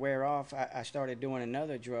effect would wear off, I started doing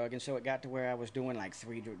another drug, and so it got to where I was doing like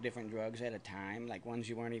three different drugs at a time, like ones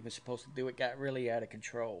you weren't even supposed to do. It got really out of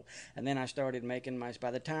control. And then I started making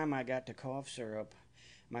by the time I got to cough syrup,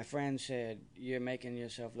 my friend said, "You're making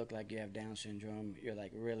yourself look like you have Down syndrome. You're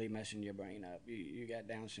like really messing your brain up. You got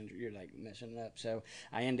Down syndrome. You're like messing it up." So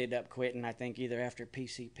I ended up quitting, I think either after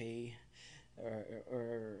PCP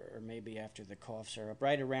or maybe after the cough syrup.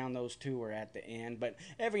 Right around those two were at the end. But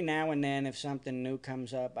every now and then, if something new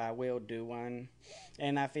comes up, I will do one.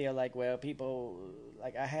 And I feel like, well, people,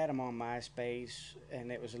 like I had them on MySpace,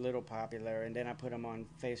 and it was a little popular, and then I put them on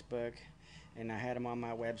Facebook, and I had them on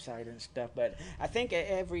my website and stuff. But I think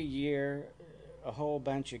every year a whole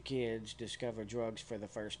bunch of kids discover drugs for the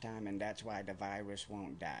first time, and that's why the virus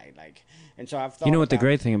won't die. Like, and so I've thought. You know what the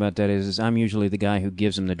great thing about that is I'm usually the guy who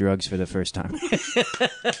gives them the drugs for the first time.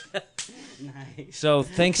 Nice. So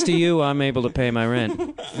thanks to you, I'm able to pay my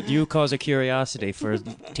rent. You cause a curiosity for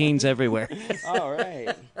teens everywhere. All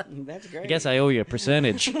right, that's great. I guess I owe you a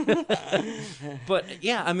percentage. But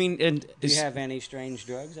yeah, I mean, and Do you have any strange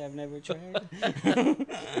drugs I've never tried?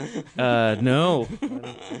 no,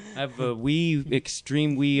 I have a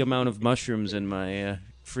extreme wee amount of mushrooms in my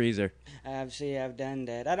freezer. I've done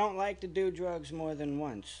that. I don't like to do drugs more than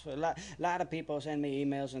once. A lot of people send me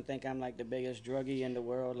emails and think I'm like the biggest druggie in the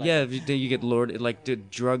world. Like, Yeah, you get like the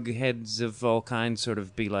drug heads of all kinds sort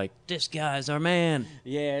of be like, this guy's our man.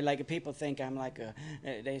 Yeah, like people think I'm like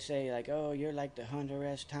they say like, oh, you're like the Hunter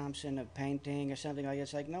S. Thompson of painting or something like that.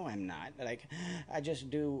 It's like, no, I'm not. Like, I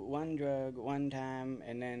just do one drug one time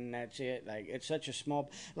and then that's it. Like, it's such a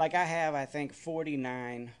small, like I have, I think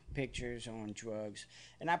 49 pictures on drugs,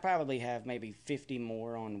 and I probably have maybe 50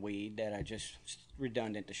 more on weed that are just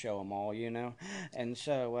redundant to show them all, you know. And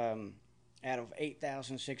so out of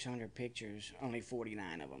 8,600 pictures, only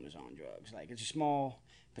 49 of them is on drugs. Like, it's a small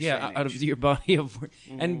percentage. Yeah, out of your body of work.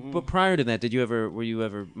 And but prior to that, were you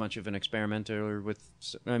ever much of an experimenter with?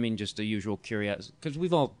 I mean, just the usual curiosity, because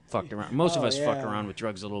we've all fucked around. Most of us fuck around with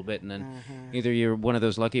drugs a little bit, and then either you're one of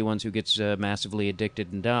those lucky ones who gets massively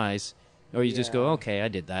addicted and dies. Or you just go, okay, I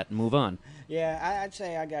did that, and move on. Yeah, I'd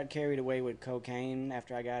say I got carried away with cocaine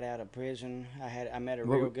after I got out of prison. I met a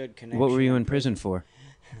real good connection. What were you in prison for?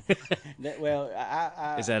 Well,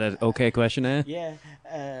 Is that an okay question to ask? Yeah,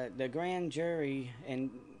 the grand jury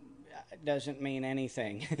doesn't mean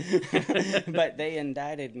anything. But they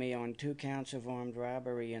indicted me on 2 counts of armed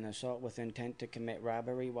robbery and assault with intent to commit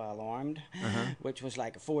robbery while armed, which was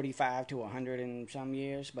like 45 to 100 and some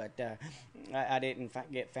years. But I didn't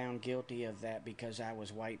get found guilty of that because I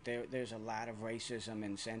was white. There's a lot of racism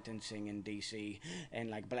in sentencing in D.C.,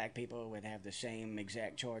 and like black people would have the same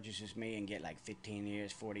exact charges as me and get like 15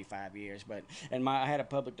 years, 45 years. I had a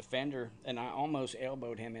public defender, and I almost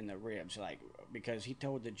elbowed him in the ribs, like, because he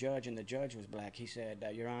told the judge, and the judge was black. He said,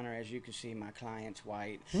 Your Honor, as you can see, my client's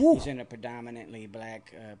white. Woo. He's in a predominantly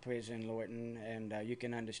black prison, Lorton, and you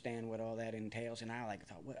can understand what all that entails. And I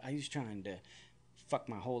thought, what? I was trying to fuck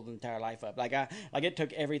my whole entire life up. Like it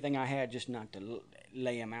took everything I had just not to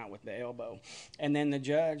lay him out with the elbow. And then the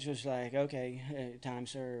judge was like, okay, time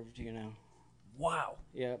served, you know. Wow.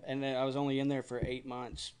 Yeah, and then I was only in there for 8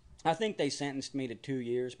 months. I think they sentenced me to 2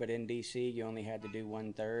 years, but in D.C. you only had to do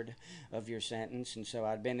 1/3 of your sentence, and so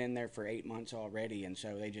I'd been in there for 8 months already, and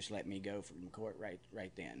so they just let me go from court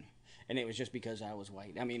right then. And it was just because I was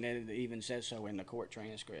white. I mean, it even says so in the court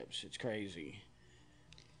transcripts. It's crazy.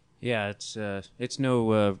 Yeah, it's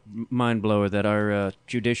no mind blower that our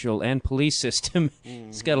judicial and police system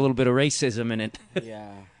it's got a little bit of racism in it.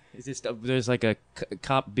 Yeah. It's just there's like a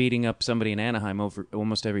cop beating up somebody in Anaheim over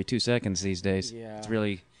almost every 2 seconds these days. Yeah. It's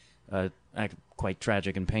really quite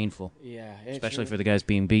tragic and painful. Yeah. Especially for the guys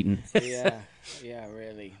being beaten. Yeah,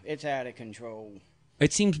 really. It's out of control.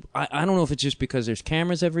 It seems, I don't know if it's just because there's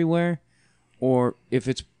cameras everywhere or if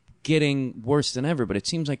it's getting worse than ever, but it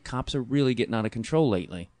seems like cops are really getting out of control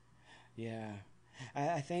lately. Yeah.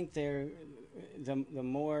 I think they're, the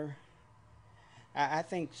more, I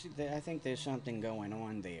think there's something going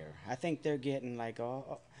on there. I think they're getting like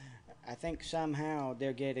I think somehow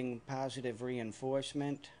they're getting positive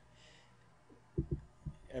reinforcement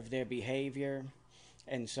of their behavior,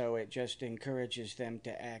 and so it just encourages them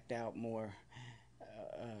to act out more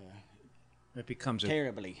It becomes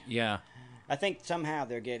terribly. Yeah. I think somehow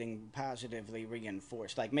they're getting positively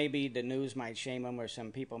reinforced. Like maybe the news might shame them or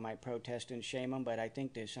some people might protest and shame them, but I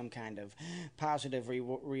think there's some kind of positive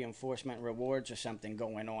reinforcement rewards or something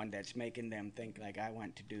going on that's making them think like, I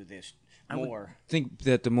want to do this more. I think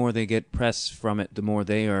that the more they get press from it, the more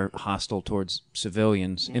they are hostile towards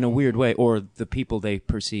civilians in a weird way, or the people they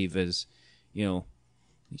perceive as,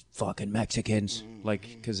 these fucking Mexicans, like,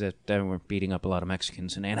 because they were beating up a lot of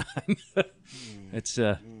Mexicans in Anaheim. It's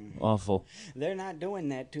awful. They're not doing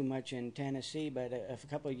that too much in Tennessee, but a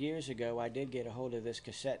couple of years ago, I did get a hold of this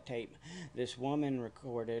cassette tape. This woman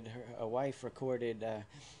recorded, a wife recorded,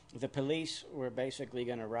 the police were basically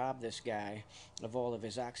going to rob this guy of all of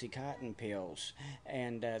his Oxycontin pills,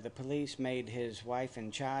 and the police made his wife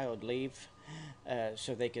and child leave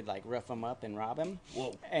so they could like rough him up and rob him.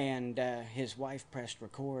 Whoa. And his wife pressed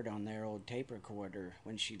record on their old tape recorder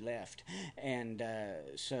when she left. And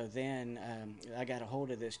so then I got a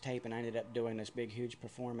hold of this tape, and I ended up doing this big, huge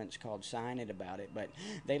performance called Sign It about it. But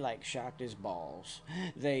they like shocked his balls.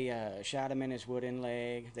 They shot him in his wooden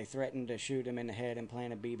leg. They threatened to shoot him in the head and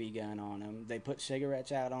plant a BB gun on him. They put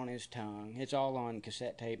cigarettes out on his tongue. It's all on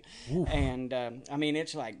cassette tape. Oof. And I mean,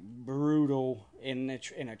 it's like brutal in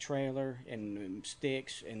a trailer in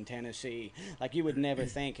sticks in Tennessee, like you would never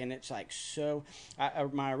think. And it's like so.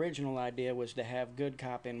 My original idea was to have good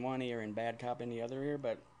cop in one ear and bad cop in the other ear,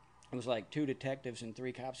 but it was like 2 detectives and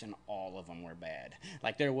 3 cops, and all of them were bad.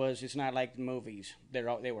 Like it's not like movies. They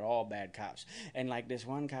were all bad cops. And like this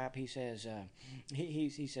one cop, he says, he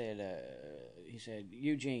said,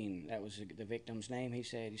 Eugene, that was the victim's name. He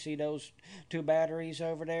said, you see those 2 batteries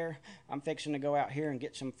over there? I'm fixing to go out here and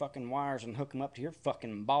get some fucking wires and hook them up to your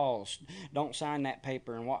fucking balls. Don't sign that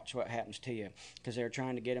paper and watch what happens to you. Because they're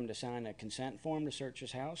trying to get him to sign a consent form to search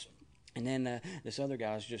his house. And then this other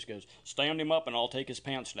guy just goes, stand him up and I'll take his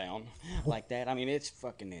pants down. Like that. I mean, it's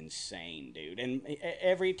fucking insane, dude. And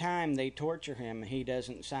every time they torture him, he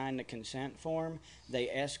doesn't sign the consent form. They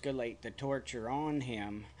escalate the torture on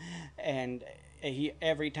him. And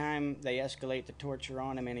every time they escalate the torture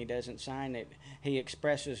on him and he doesn't sign it, he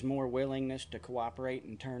expresses more willingness to cooperate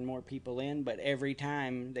and turn more people in. But every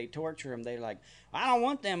time they torture him, they're like, I don't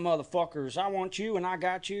want them motherfuckers. I want you, and I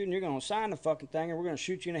got you, and you're going to sign the fucking thing, and we're going to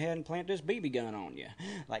shoot you in the head and plant this BB gun on you.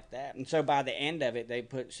 Like that. And so by the end of it, they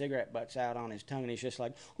put cigarette butts out on his tongue, and he's just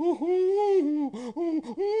like,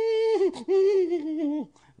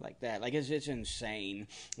 like that. Like, it's insane.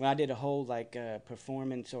 Well, I did a whole, like,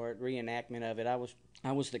 performance or reenactment of it. I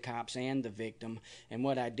was the cops and the victim, and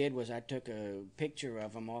what I did was I took a picture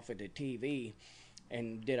of him off of the TV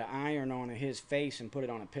and did an iron on his face and put it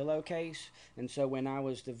on a pillowcase. And so when I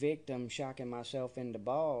was the victim shocking myself in the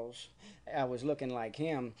balls, I was looking like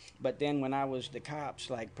him. But then when I was the cops,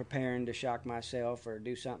 like preparing to shock myself or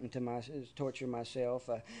do something to torture myself,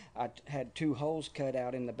 I had 2 holes cut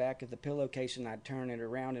out in the back of the pillowcase, and I'd turn it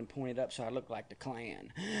around and point it up so I looked like the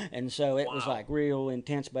Klan. And so it was like real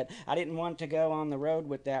intense. But I didn't want to go on the road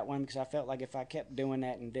with that one because I felt like if I kept doing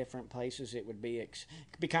that in different places, it would be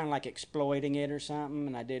kind of like exploiting it or something.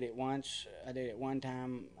 And I did it once. I did it one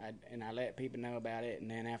time, and I let people know about it.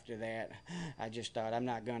 And then after that, I just thought I'm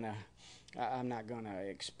not gonna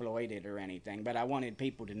exploit it or anything. But I wanted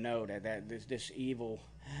people to know that this evil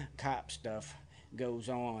cop stuff goes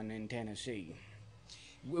on in Tennessee.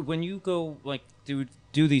 When you go like do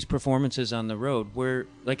these performances on the road, where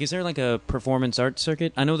like is there like a performance art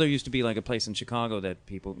circuit? I know there used to be like a place in Chicago that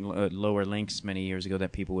people Lower Links many years ago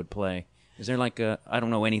that people would play. Is there like I don't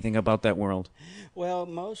know anything about that world. Well,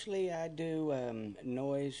 mostly I do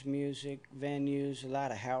noise music venues, a lot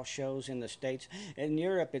of house shows in the States. In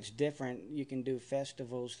Europe, it's different. You can do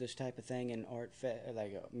festivals, this type of thing, and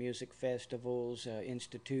music festivals,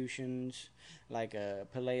 institutions, like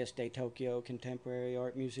Palais de Tokyo Contemporary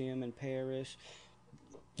Art Museum in Paris.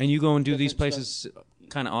 And you go and do these places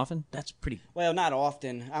kind of often? That's pretty... Well, not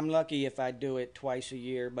often. I'm lucky if I do it twice a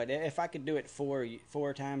year, but if I could do it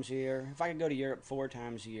four times a year, if I could go to Europe 4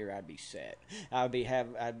 times a year, I'd be set. I'd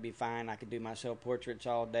be fine. I could do my self-portraits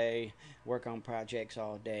all day, work on projects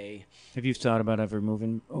all day. Have you thought about ever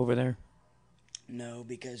moving over there? No,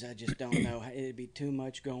 because I just don't know. It'd be too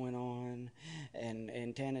much going on. And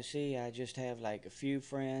in Tennessee, I just have like a few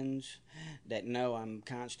friends that know I'm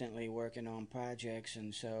constantly working on projects,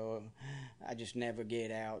 and so I just never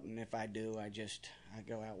get out. And if I do, I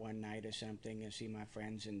go out one night or something and see my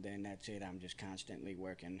friends, and then that's it. I'm just constantly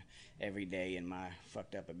working every day in my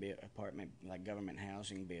fucked up apartment, like government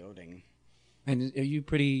housing building. And are you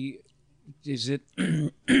pretty... Is it...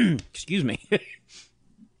 Excuse me.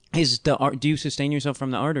 Is the art? Do you sustain yourself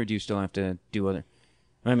from the art, or do you still have to do other?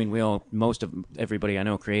 I mean, everybody I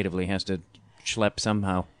know creatively has to schlep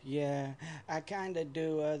somehow. Yeah, I kind of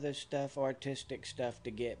do other stuff, artistic stuff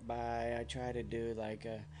to get by. I try to do like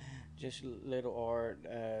just little art,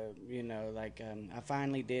 I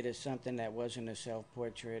finally did something that wasn't a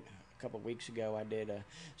self-portrait couple of weeks ago, I did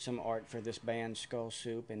some art for this band Skull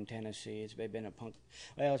Soup in Tennessee. They've been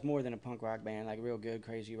it's more than a punk rock band, like a real good,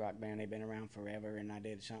 crazy rock band. They've been around forever, and I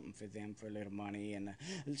did something for them for a little money. And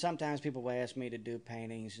sometimes people will ask me to do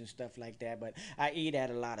paintings and stuff like that, but I eat at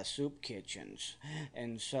a lot of soup kitchens,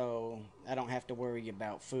 and so I don't have to worry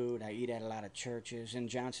about food. I eat at a lot of churches. In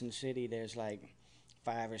Johnson City, there's like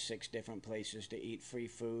 5 or 6 different places to eat free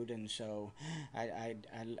food, and so I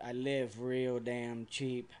live real damn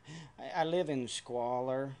cheap. I live in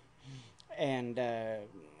squalor, and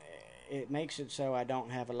it makes it so I don't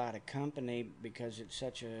have a lot of company because it's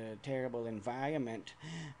such a terrible environment,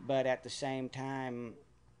 but at the same time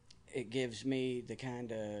it gives me the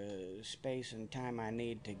kind of space and time I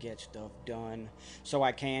need to get stuff done, so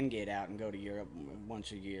I can get out and go to Europe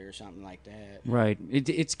once a year or something like that. Right.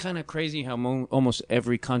 It's kind of crazy how almost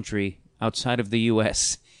every country outside of the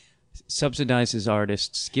U.S. subsidizes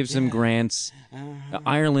artists, gives them grants.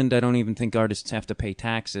 Ireland, I don't even think artists have to pay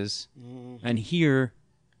taxes. And here,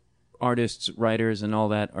 artists, writers, and all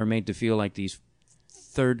that are made to feel like these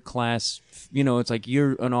third class, it's like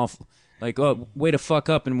you're an awful... Like, oh, way to fuck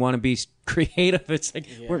up and want to be creative. It's like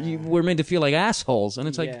we're meant to feel like assholes, and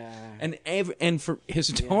it's like, and for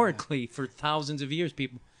historically for thousands of years,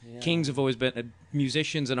 kings have always been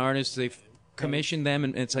musicians and artists. They've commissioned them,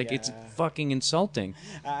 and it's like it's fucking insulting.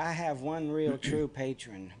 I have one real true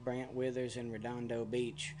patron, Brant Withers in Redondo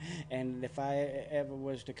Beach, and if I ever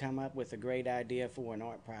was to come up with a great idea for an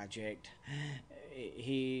art project,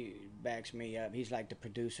 he backs me up. He's like the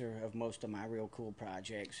producer of most of my real cool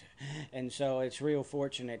projects, and so it's real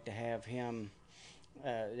fortunate to have him,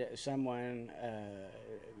 someone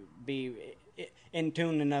be in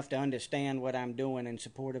tune enough to understand what I'm doing and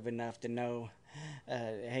supportive enough to know,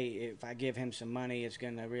 hey, if I give him some money, it's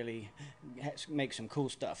gonna really make some cool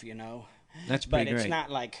stuff, That's but pretty it's great. not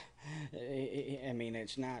like, I mean,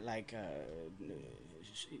 it's not like,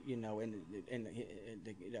 in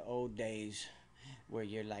the old days where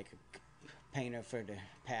you're like a painter for the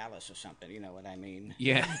palace or something, you know what I mean?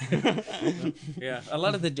 Yeah. Yeah. A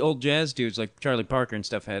lot of the old jazz dudes, like Charlie Parker and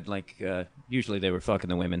stuff, had like, usually they were fucking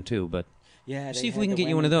the women too, but Yeah. see if we can get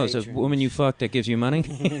you one of those. A woman you fuck that gives you money.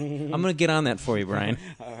 I'm going to get on that for you, Brian.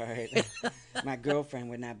 All right. My girlfriend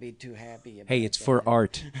would not be too happy about Hey, it's that. for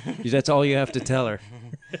art. That's all you have to tell her.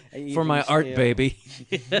 For Even my art, still, baby.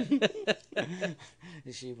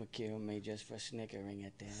 She would kill me just for snickering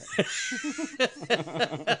at that.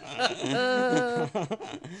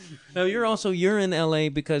 No, you're in L.A.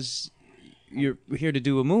 because you're here to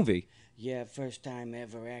do a movie. Yeah, first time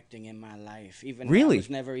ever acting in my life. Even Really? I was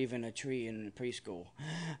never even a tree in preschool.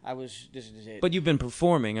 This is it. But you've been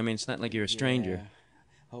performing. I mean, it's not like you're a stranger. Yeah.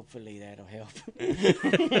 Hopefully that'll help.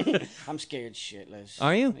 I'm scared shitless.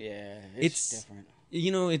 Are you? Yeah, It's- it's different.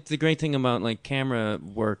 It's the great thing about like camera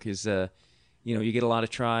work is, you get a lot of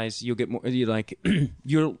tries. You'll get more.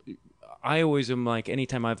 I always am like,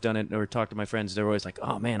 anytime I've done it or talked to my friends, they're always like,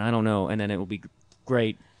 "Oh man, I don't know," and then it will be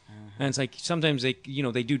great. And it's like sometimes they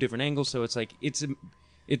do different angles, so it's like it's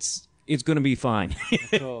going to be fine.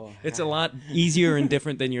 Cool. It's a lot easier and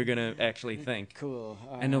different than you're going to actually think. Cool.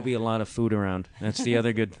 And there'll be a lot of food around. That's the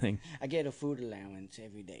other good thing. I get a food allowance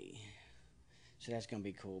every day. So that's going to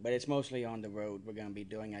be cool. But it's mostly on the road. We're going to be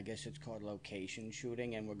doing, I guess it's called location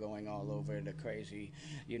shooting, and we're going all over the crazy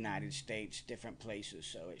United States, different places,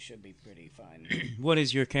 so it should be pretty fun. What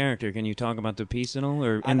is your character? Can you talk about the piece at all?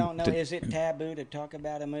 I don't know. Is it taboo to talk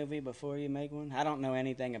about a movie before you make one? I don't know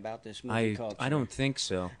anything about this movie culture. I don't think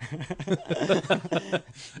so.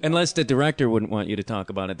 Unless the director wouldn't want you to talk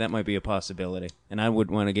about it. That might be a possibility. And I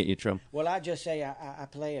wouldn't want to get you in trouble. Well, I just say I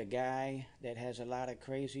play a guy that has a lot of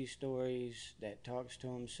crazy stories, that talks to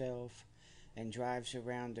himself and drives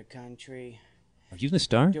around the country Are you the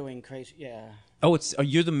star? doing crazy. Yeah. Oh,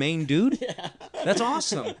 you're the main dude? Yeah. That's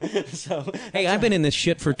awesome. So Hey, I've been in this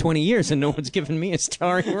shit for 20 years and no one's given me a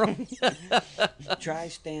starring role. try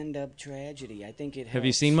stand-up tragedy. I think it helps. Have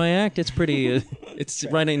you seen my act? It's pretty, it's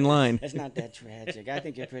right in line. It's not that tragic. I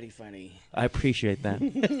think you're pretty funny. I appreciate that.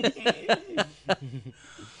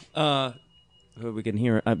 We can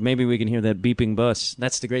hear. Maybe we can hear that beeping bus.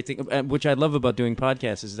 That's the great thing, which I love about doing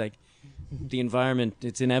podcasts. Is like the environment.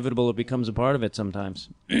 It's inevitable. It becomes a part of it sometimes.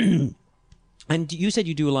 And you said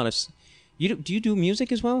you do a lot of. Do you do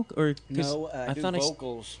music as well, or 'cause No, I do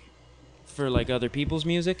vocals. For like other people's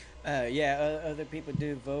music. Other people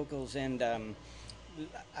do vocals, and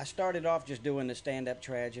I started off just doing the stand-up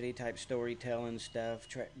tragedy type storytelling stuff,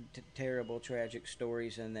 terrible tragic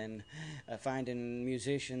stories, and then finding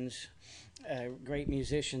musicians, great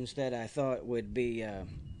musicians that I thought would be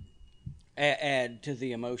add to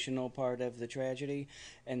the emotional part of the tragedy,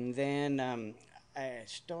 and then I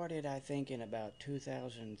started, I think, in about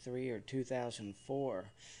 2003 or 2004.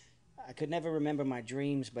 I could never remember my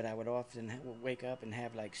dreams, but I would often wake up and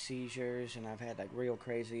have like seizures, and I've had like real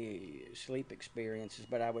crazy sleep experiences,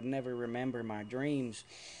 but I would never remember my dreams.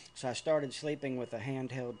 So I started sleeping with a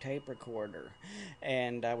handheld tape recorder,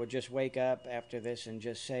 and I would just wake up after this and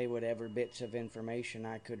just say whatever bits of information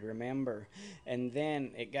I could remember. And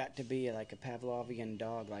then it got to be like a Pavlovian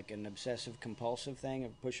dog, like an obsessive compulsive thing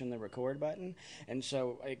of pushing the record button. And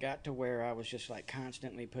so it got to where I was just like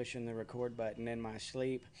constantly pushing the record button in my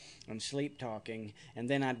sleep and sleep talking. And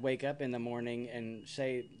then I'd wake up in the morning and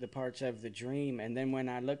say the parts of the dream. And then when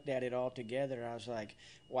I looked at it all together, I was like,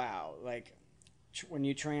 wow, like when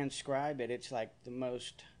you transcribe it, it's like the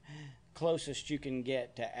most closest you can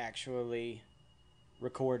get to actually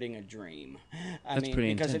recording a dream. I That's mean,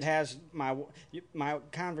 pretty because intense. it has my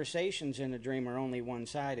conversations in a dream are only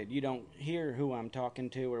one-sided. You don't hear who I'm talking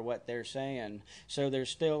to or what they're saying, so there's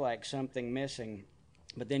still like something missing.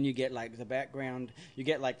 But then you get like the background, you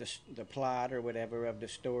get like the plot or whatever of the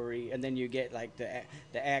story, and then you get like the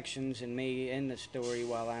actions and me in the story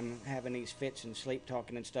while I'm having these fits and sleep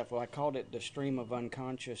talking and stuff. Well, I called it the stream of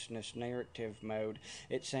unconsciousness narrative mode.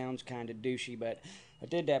 It sounds kind of douchey, but I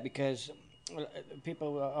did that because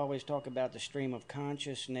people always talk about the stream of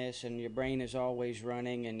consciousness, and your brain is always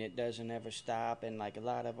running and it doesn't ever stop, and like a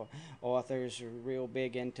lot of authors are real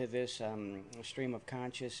big into this stream of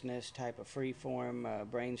consciousness type of free-form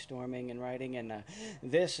brainstorming and writing, and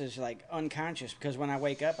this is like unconscious, because when I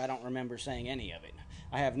wake up I don't remember saying any of it.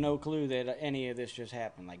 I have no clue that any of this just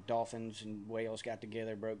happened. Like dolphins and whales got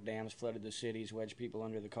together, broke dams, flooded the cities, wedged people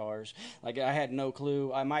under the cars. Like I had no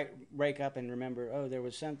clue. I might wake up and remember, oh, there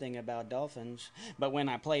was something about dolphins. But when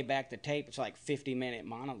I play back the tape, it's like 50-minute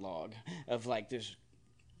monologue of like this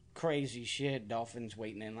crazy shit. Dolphins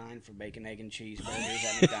waiting in line for bacon, egg, and cheeseburgers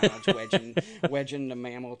at McDonald's, wedging the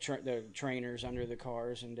the trainers under the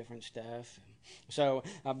cars and different stuff. So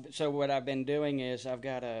what I've been doing is I've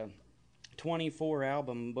got a 24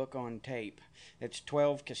 album book on tape. It's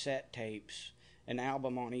 12 cassette tapes, an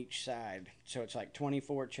album on each side. So it's like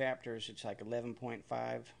 24 chapters. It's like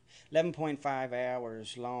 11.5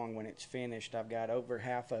 hours long when it's finished. I've got over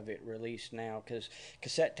half of it released now because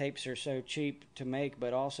cassette tapes are so cheap to make,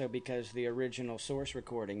 but also because the original source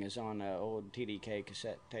recording is on an old TDK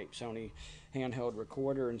cassette tape Sony handheld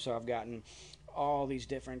recorder. And so I've gotten all these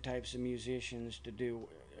different types of musicians to do,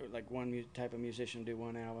 like one type of musician do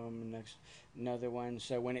one album and next another one.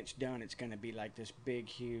 So when it's done, it's going to be like this big,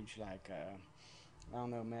 huge, like I don't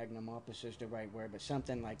know, magnum opus is the right word, but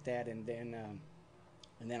something like that. And then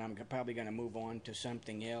I'm probably going to move on to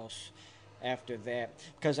something else after that,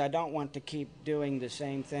 because I don't want to keep doing the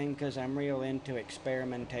same thing, because I'm real into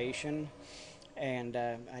experimentation. And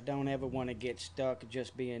I don't ever want to get stuck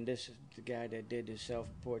just being, this is the guy that did the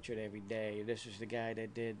self-portrait every day, this is the guy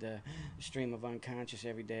that did the stream of unconscious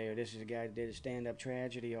every day, or this is the guy that did a stand-up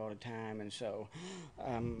tragedy all the time. And so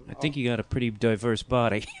I think you got a pretty diverse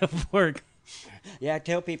body of work. Yeah, I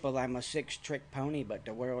tell people I'm a six-trick pony, but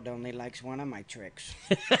the world only likes one of my tricks.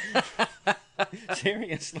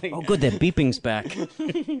 Seriously. Oh, good, that beeping's back.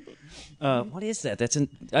 What is that? That's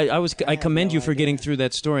I commend no you for getting idea. through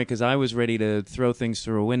that story, because I was ready to throw things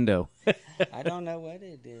through a window. I don't know what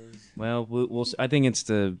it is. Well, I think it's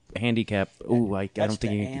the handicap. Ooh, I That's don't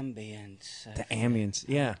think the you. ambience. Of The ambience,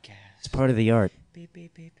 yeah. podcast. It's part of the art. Beep,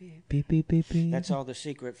 beep, beep, beep. Beep, beep, beep, beep. That's all the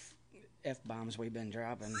secret F-bombs we've been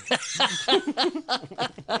dropping.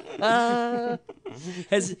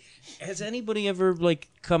 Has anybody ever like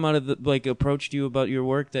come out of the like approached you about your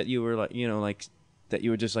work that you were like, you know, like that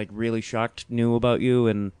you were just like really shocked knew about you?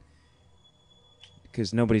 And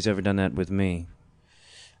because nobody's ever done that with me.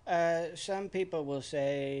 Some people will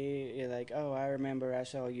say, like, oh, I remember I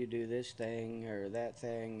saw you do this thing or that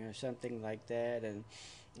thing or something like that, and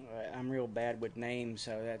I'm real bad with names,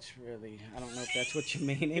 so that's really, I don't know if that's what you're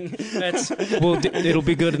meaning. Well, it'll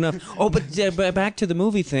be good enough. Oh, but back to the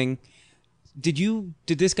movie thing. Did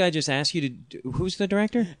this guy just ask you to? Who's the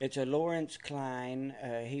director? It's a Lawrence Klein.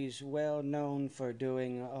 He's well known for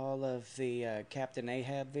doing all of the Captain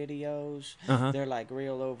Ahab videos. Uh-huh. They're like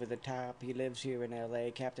real over the top. He lives here in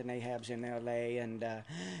L.A. Captain Ahab's in L.A. and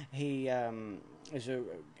he is an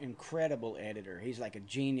incredible editor. He's like a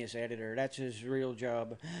genius editor. That's his real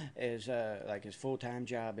job. Is like his full-time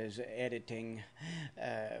job is editing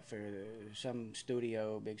for some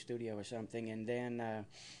studio, big studio or something, and then.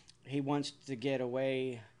 He wants to get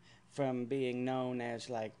away from being known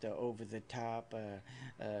as like the over-the-top,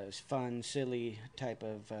 fun, silly type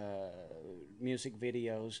of music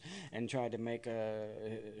videos, and try to make a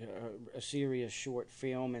serious short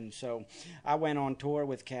film. And so I went on tour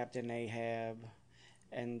with Captain Ahab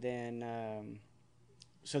and then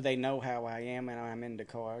so they know how I am, and I'm in the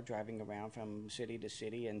car driving around from city to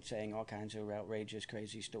city and saying all kinds of outrageous,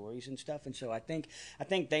 crazy stories and stuff. And so I think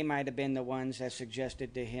they might have been the ones that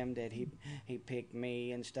suggested to him that he picked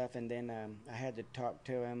me and stuff. And then I had to talk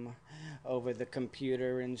to him over the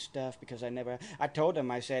computer and stuff because I told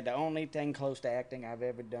him, I said the only thing close to acting I've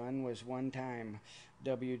ever done was one time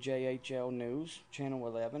WJHL News, Channel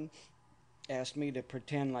 11, asked me to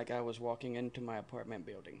pretend like I was walking into my apartment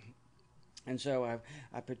building. And so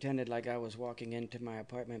I pretended like I was walking into my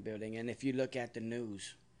apartment building, and if you look at the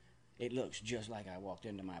news, it looks just like I walked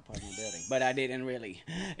into my apartment building. But I didn't really.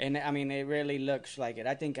 And, I mean, it really looks like it.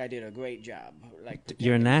 I think I did a great job.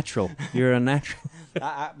 You're natural. You're a natural.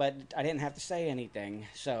 But I didn't have to say anything,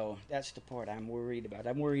 so that's the part I'm worried about.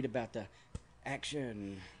 I'm worried about the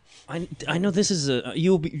action. I know this is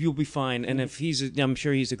you'll be fine, and if I'm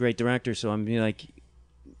sure he's a great director, so I'm like,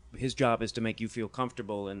 his job is to make you feel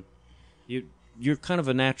comfortable, and you're kind of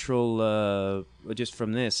a natural, just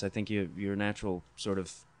from this, I think you're a natural sort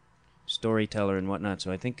of storyteller and whatnot,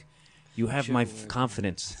 so I think you have my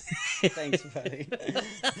confidence. Thanks, buddy.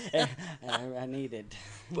 I need it.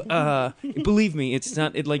 Believe me, it's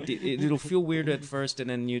not. It'll feel weird at first, and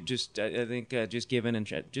then you just, I think, just give in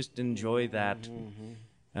and just enjoy that. Mm-hmm.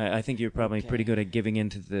 I think you're probably pretty good at giving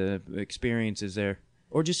into the experiences there.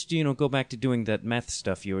 Or just, go back to doing that meth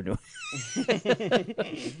stuff you were doing.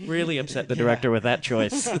 Really upset the director with that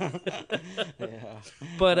choice. Yeah.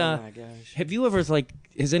 But oh my gosh. have you ever,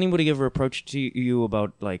 has anybody ever approached you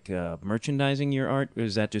about, merchandising your art? Or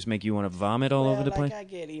does that just make you want to vomit all over the place? I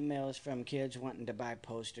get emails from kids wanting to buy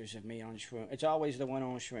posters of me on shrooms. It's always the one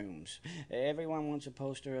on shrooms. Everyone wants a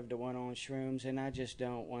poster of the one on shrooms, and I just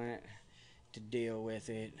don't want to deal with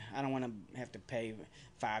it. I don't want to have to pay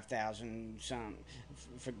 $5,000 some.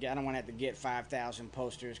 I don't want to have to get 5,000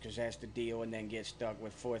 posters because that's the deal, and then get stuck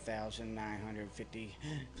with 4,950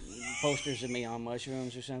 posters of me on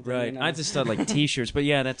mushrooms or something. Right. I just thought T-shirts, but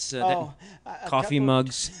yeah, that's coffee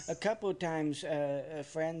mugs. A couple of times,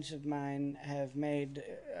 friends of mine have made.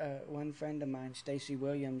 One friend of mine, Stacy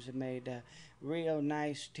Williams, had made a real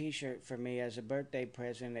nice T-shirt for me as a birthday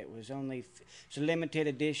present. It was it's a limited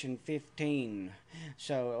edition, 15,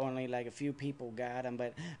 so only a few people got them.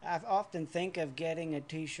 But I often think of getting a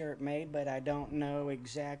T-shirt made, but I don't know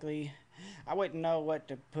exactly. I wouldn't know what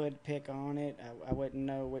to pick on it. I wouldn't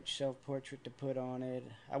know which self-portrait to put on it.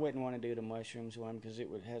 I wouldn't want to do the mushrooms one because it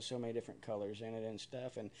would have so many different colors in it and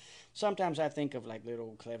stuff. And sometimes I think of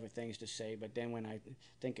little clever things to say, but then when I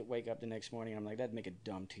wake up the next morning, I'm like, that'd make a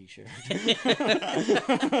dumb T-shirt.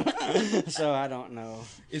 So I don't know.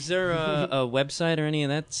 Is there a website or any of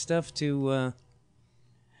that stuff to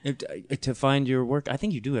find your work? I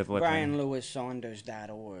think you do have a website.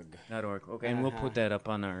 BrianLewisSaunders.org. .org. Okay, and we'll put that up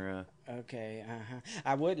on our... Okay,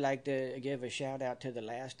 I would like to give a shout out to the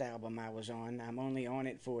last album I was on. I'm only on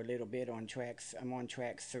it for a little bit I'm on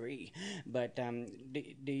track 3. But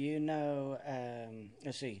do you know,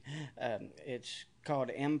 let's see, it's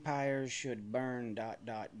called Empires Should Burn ...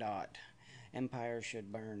 Empire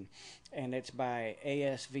Should Burn. And it's by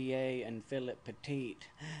ASVA and Philip Petit.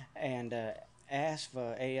 And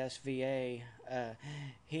ASVA,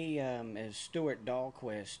 he is Stuart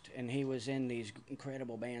Dahlquist, and he was in these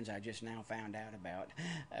incredible bands I just now found out about.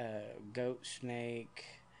 Goat Snake,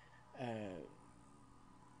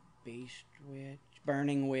 Beast Witch,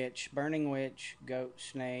 Burning Witch, Goat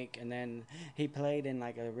Snake, and then he played in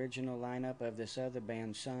an original lineup of this other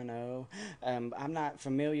band, Sun O. I'm not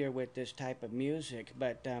familiar with this type of music,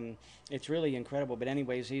 but it's really incredible. But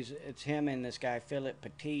anyways, it's him and this guy Philip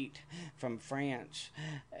Petit from France,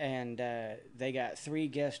 and they got 3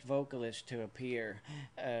 guest vocalists to appear: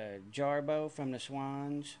 Jarbo from the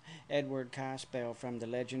Swans, Edward Cospel from the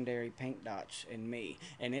legendary Pink Dots, and me.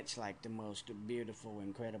 And it's the most beautiful,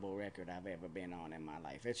 incredible record I've ever been on in my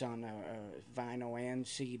life. It's on vinyl and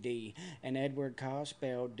CD, and Edward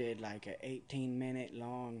Cospel did an 18-minute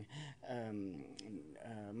long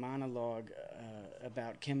monologue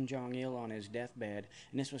about Kim Jong-il on his deathbed,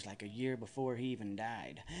 and this was a year before he even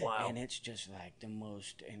died. Wow. And it's just the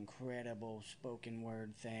most incredible spoken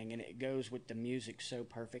word thing, and it goes with the music so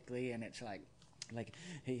perfectly, and it's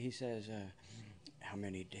he says, how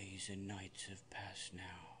many days and nights have passed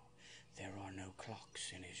now? There are no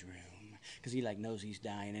clocks in his room. Because he knows he's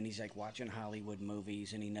dying, and he's watching Hollywood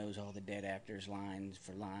movies, and he knows all the dead actors lines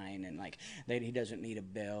for line, and he doesn't need a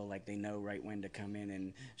bell. They know right when to come in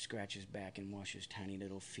and scratch his back and wash his tiny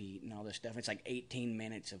little feet and all this stuff. It's 18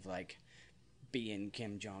 minutes of being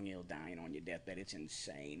Kim Jong-il dying on your deathbed. It's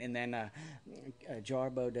insane. And then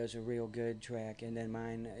Jarbo does a real good track, and then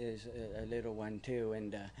mine is a little one too.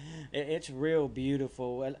 And it's real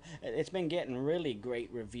beautiful. It's been getting really great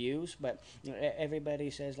reviews, but everybody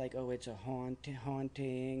says like, oh, it's a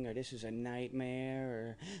haunting, or this is a nightmare,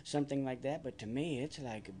 or something like that. But to me, it's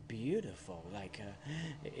like beautiful. Like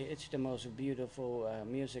it's the most beautiful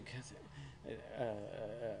music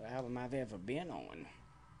album I've ever been on.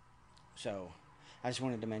 So I just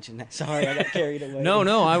wanted to mention that. Sorry, I got carried away.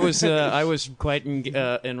 No, I was quite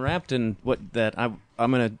enwrapped in what that. I'm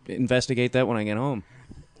going to investigate that when I get home.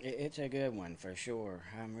 It's a good one for sure.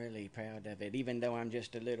 I'm really proud of it, even though I'm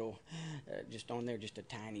just a little, just on there, just a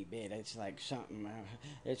tiny bit. It's like something.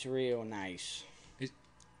 It's real nice.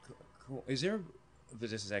 Cool. Is there?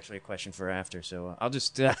 This is actually a question for after, so I'll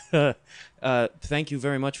just thank you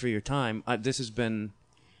very much for your time. This has been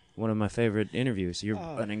one of my favorite interviews. You're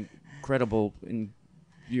an incredible, and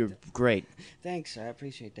you're great. Thanks, I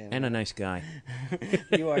appreciate that. And a nice guy.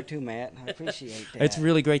 You are too, Matt. I appreciate that. It's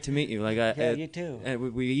really great to meet you. You too.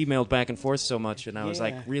 We emailed back and forth so much, and I was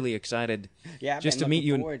like really excited I've to meet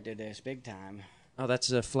you. Looking forward to this big time. Oh, that's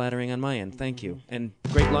flattering on my end. Thank you, and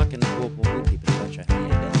great luck, and we'll keep in touch.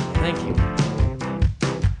 Thank you.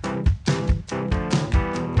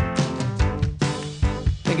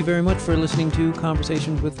 Thank you very much for listening to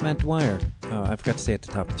Conversations with Matt Dwyer. I forgot to say at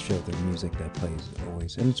the top of the show, the music that plays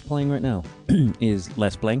always, and it's playing right now, is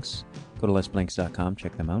Les Blanks. Go to lesblanks.com,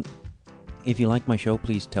 check them out. If you like my show,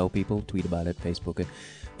 please tell people, tweet about it, Facebook it.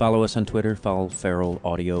 Follow us on Twitter, follow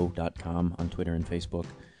feralaudio.com on Twitter and Facebook.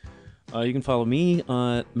 You can follow me,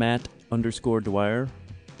 Matt_Dwyer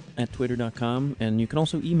at twitter.com, and you can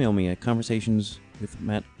also email me at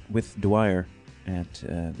conversationswithDwyer at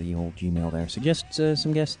the old Gmail there. Suggest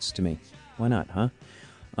some guests to me. Why not, huh?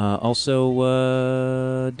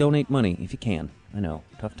 Also, donate money if you can. I know,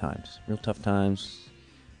 tough times, real tough times.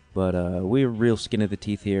 But we're real skin of the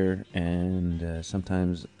teeth here, and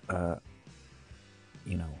sometimes, I'm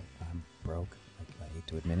broke. I hate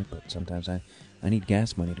to admit it, but sometimes I need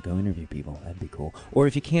gas money to go interview people. That'd be cool. Or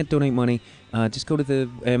if you can't donate money, just go to the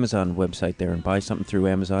Amazon website there and buy something through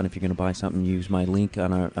Amazon. If you're going to buy something, use my link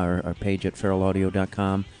on our page at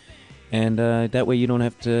feralaudio.com. And that way you don't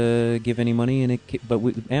have to give any money, but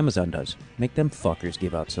Amazon does. Make them fuckers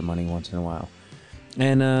give out some money once in a while.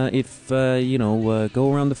 And if, go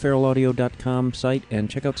around the feralaudio.com site and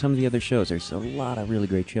check out some of the other shows. There's a lot of really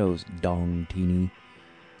great shows. Dong Teeny,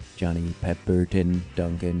 Johnny Pepperton,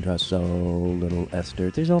 Duncan Trussell, Little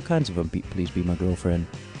Esther. There's all kinds of them. Please Be My Girlfriend.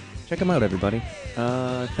 Check them out, everybody.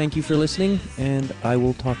 Thank you for listening, and I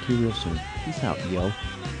will talk to you real soon. Peace out, yo.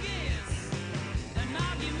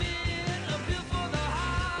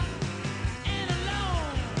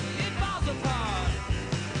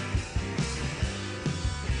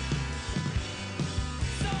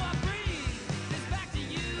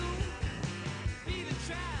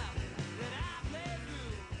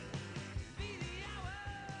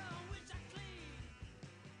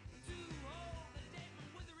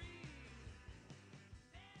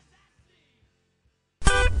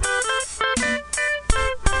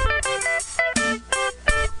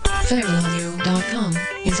 feralaudio.com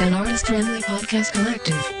is an artist-friendly podcast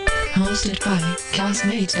collective, hosted by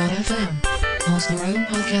Castmates.fm. Host their own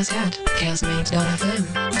podcast at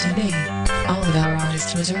Castmates.fm. Today, all of our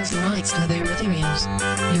artists reserve the rights to their materials.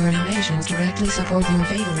 Your donations directly support your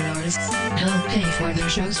favorite artists, help pay for their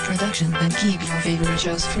show's production, and keep your favorite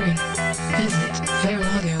shows free. Visit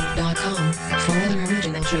feralaudio.com for other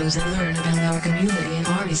original shows and learn about our community of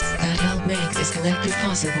artists that help make this collective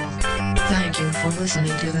possible. Thank you for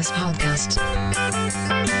listening to this podcast.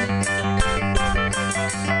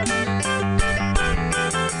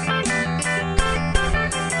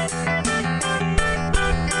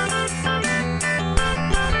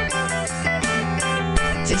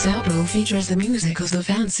 This outro features the music of The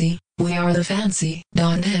Fancy. We are thefancy.net. I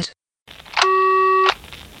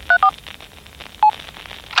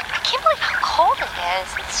can't believe how cold it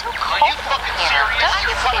is. It's so cold in here. Don't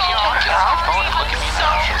you think you should turn your phone? Look at me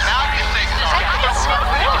now. Now you think so. I think it's so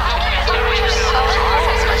cold. You're so cold.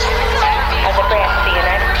 As a branch of the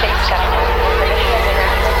United States government.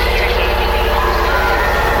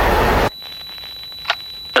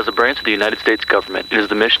 As a branch of the United States government, it is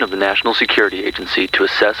the mission of the National Security Agency to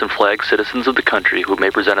assess and flag citizens of the country who may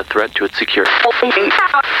present a threat to its security.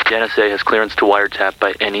 The NSA has clearance to wiretap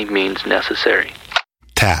by any means necessary.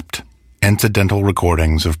 Tapped. Incidental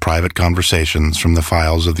recordings of private conversations from the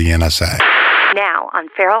files of the NSA. Now on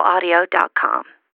feralaudio.com.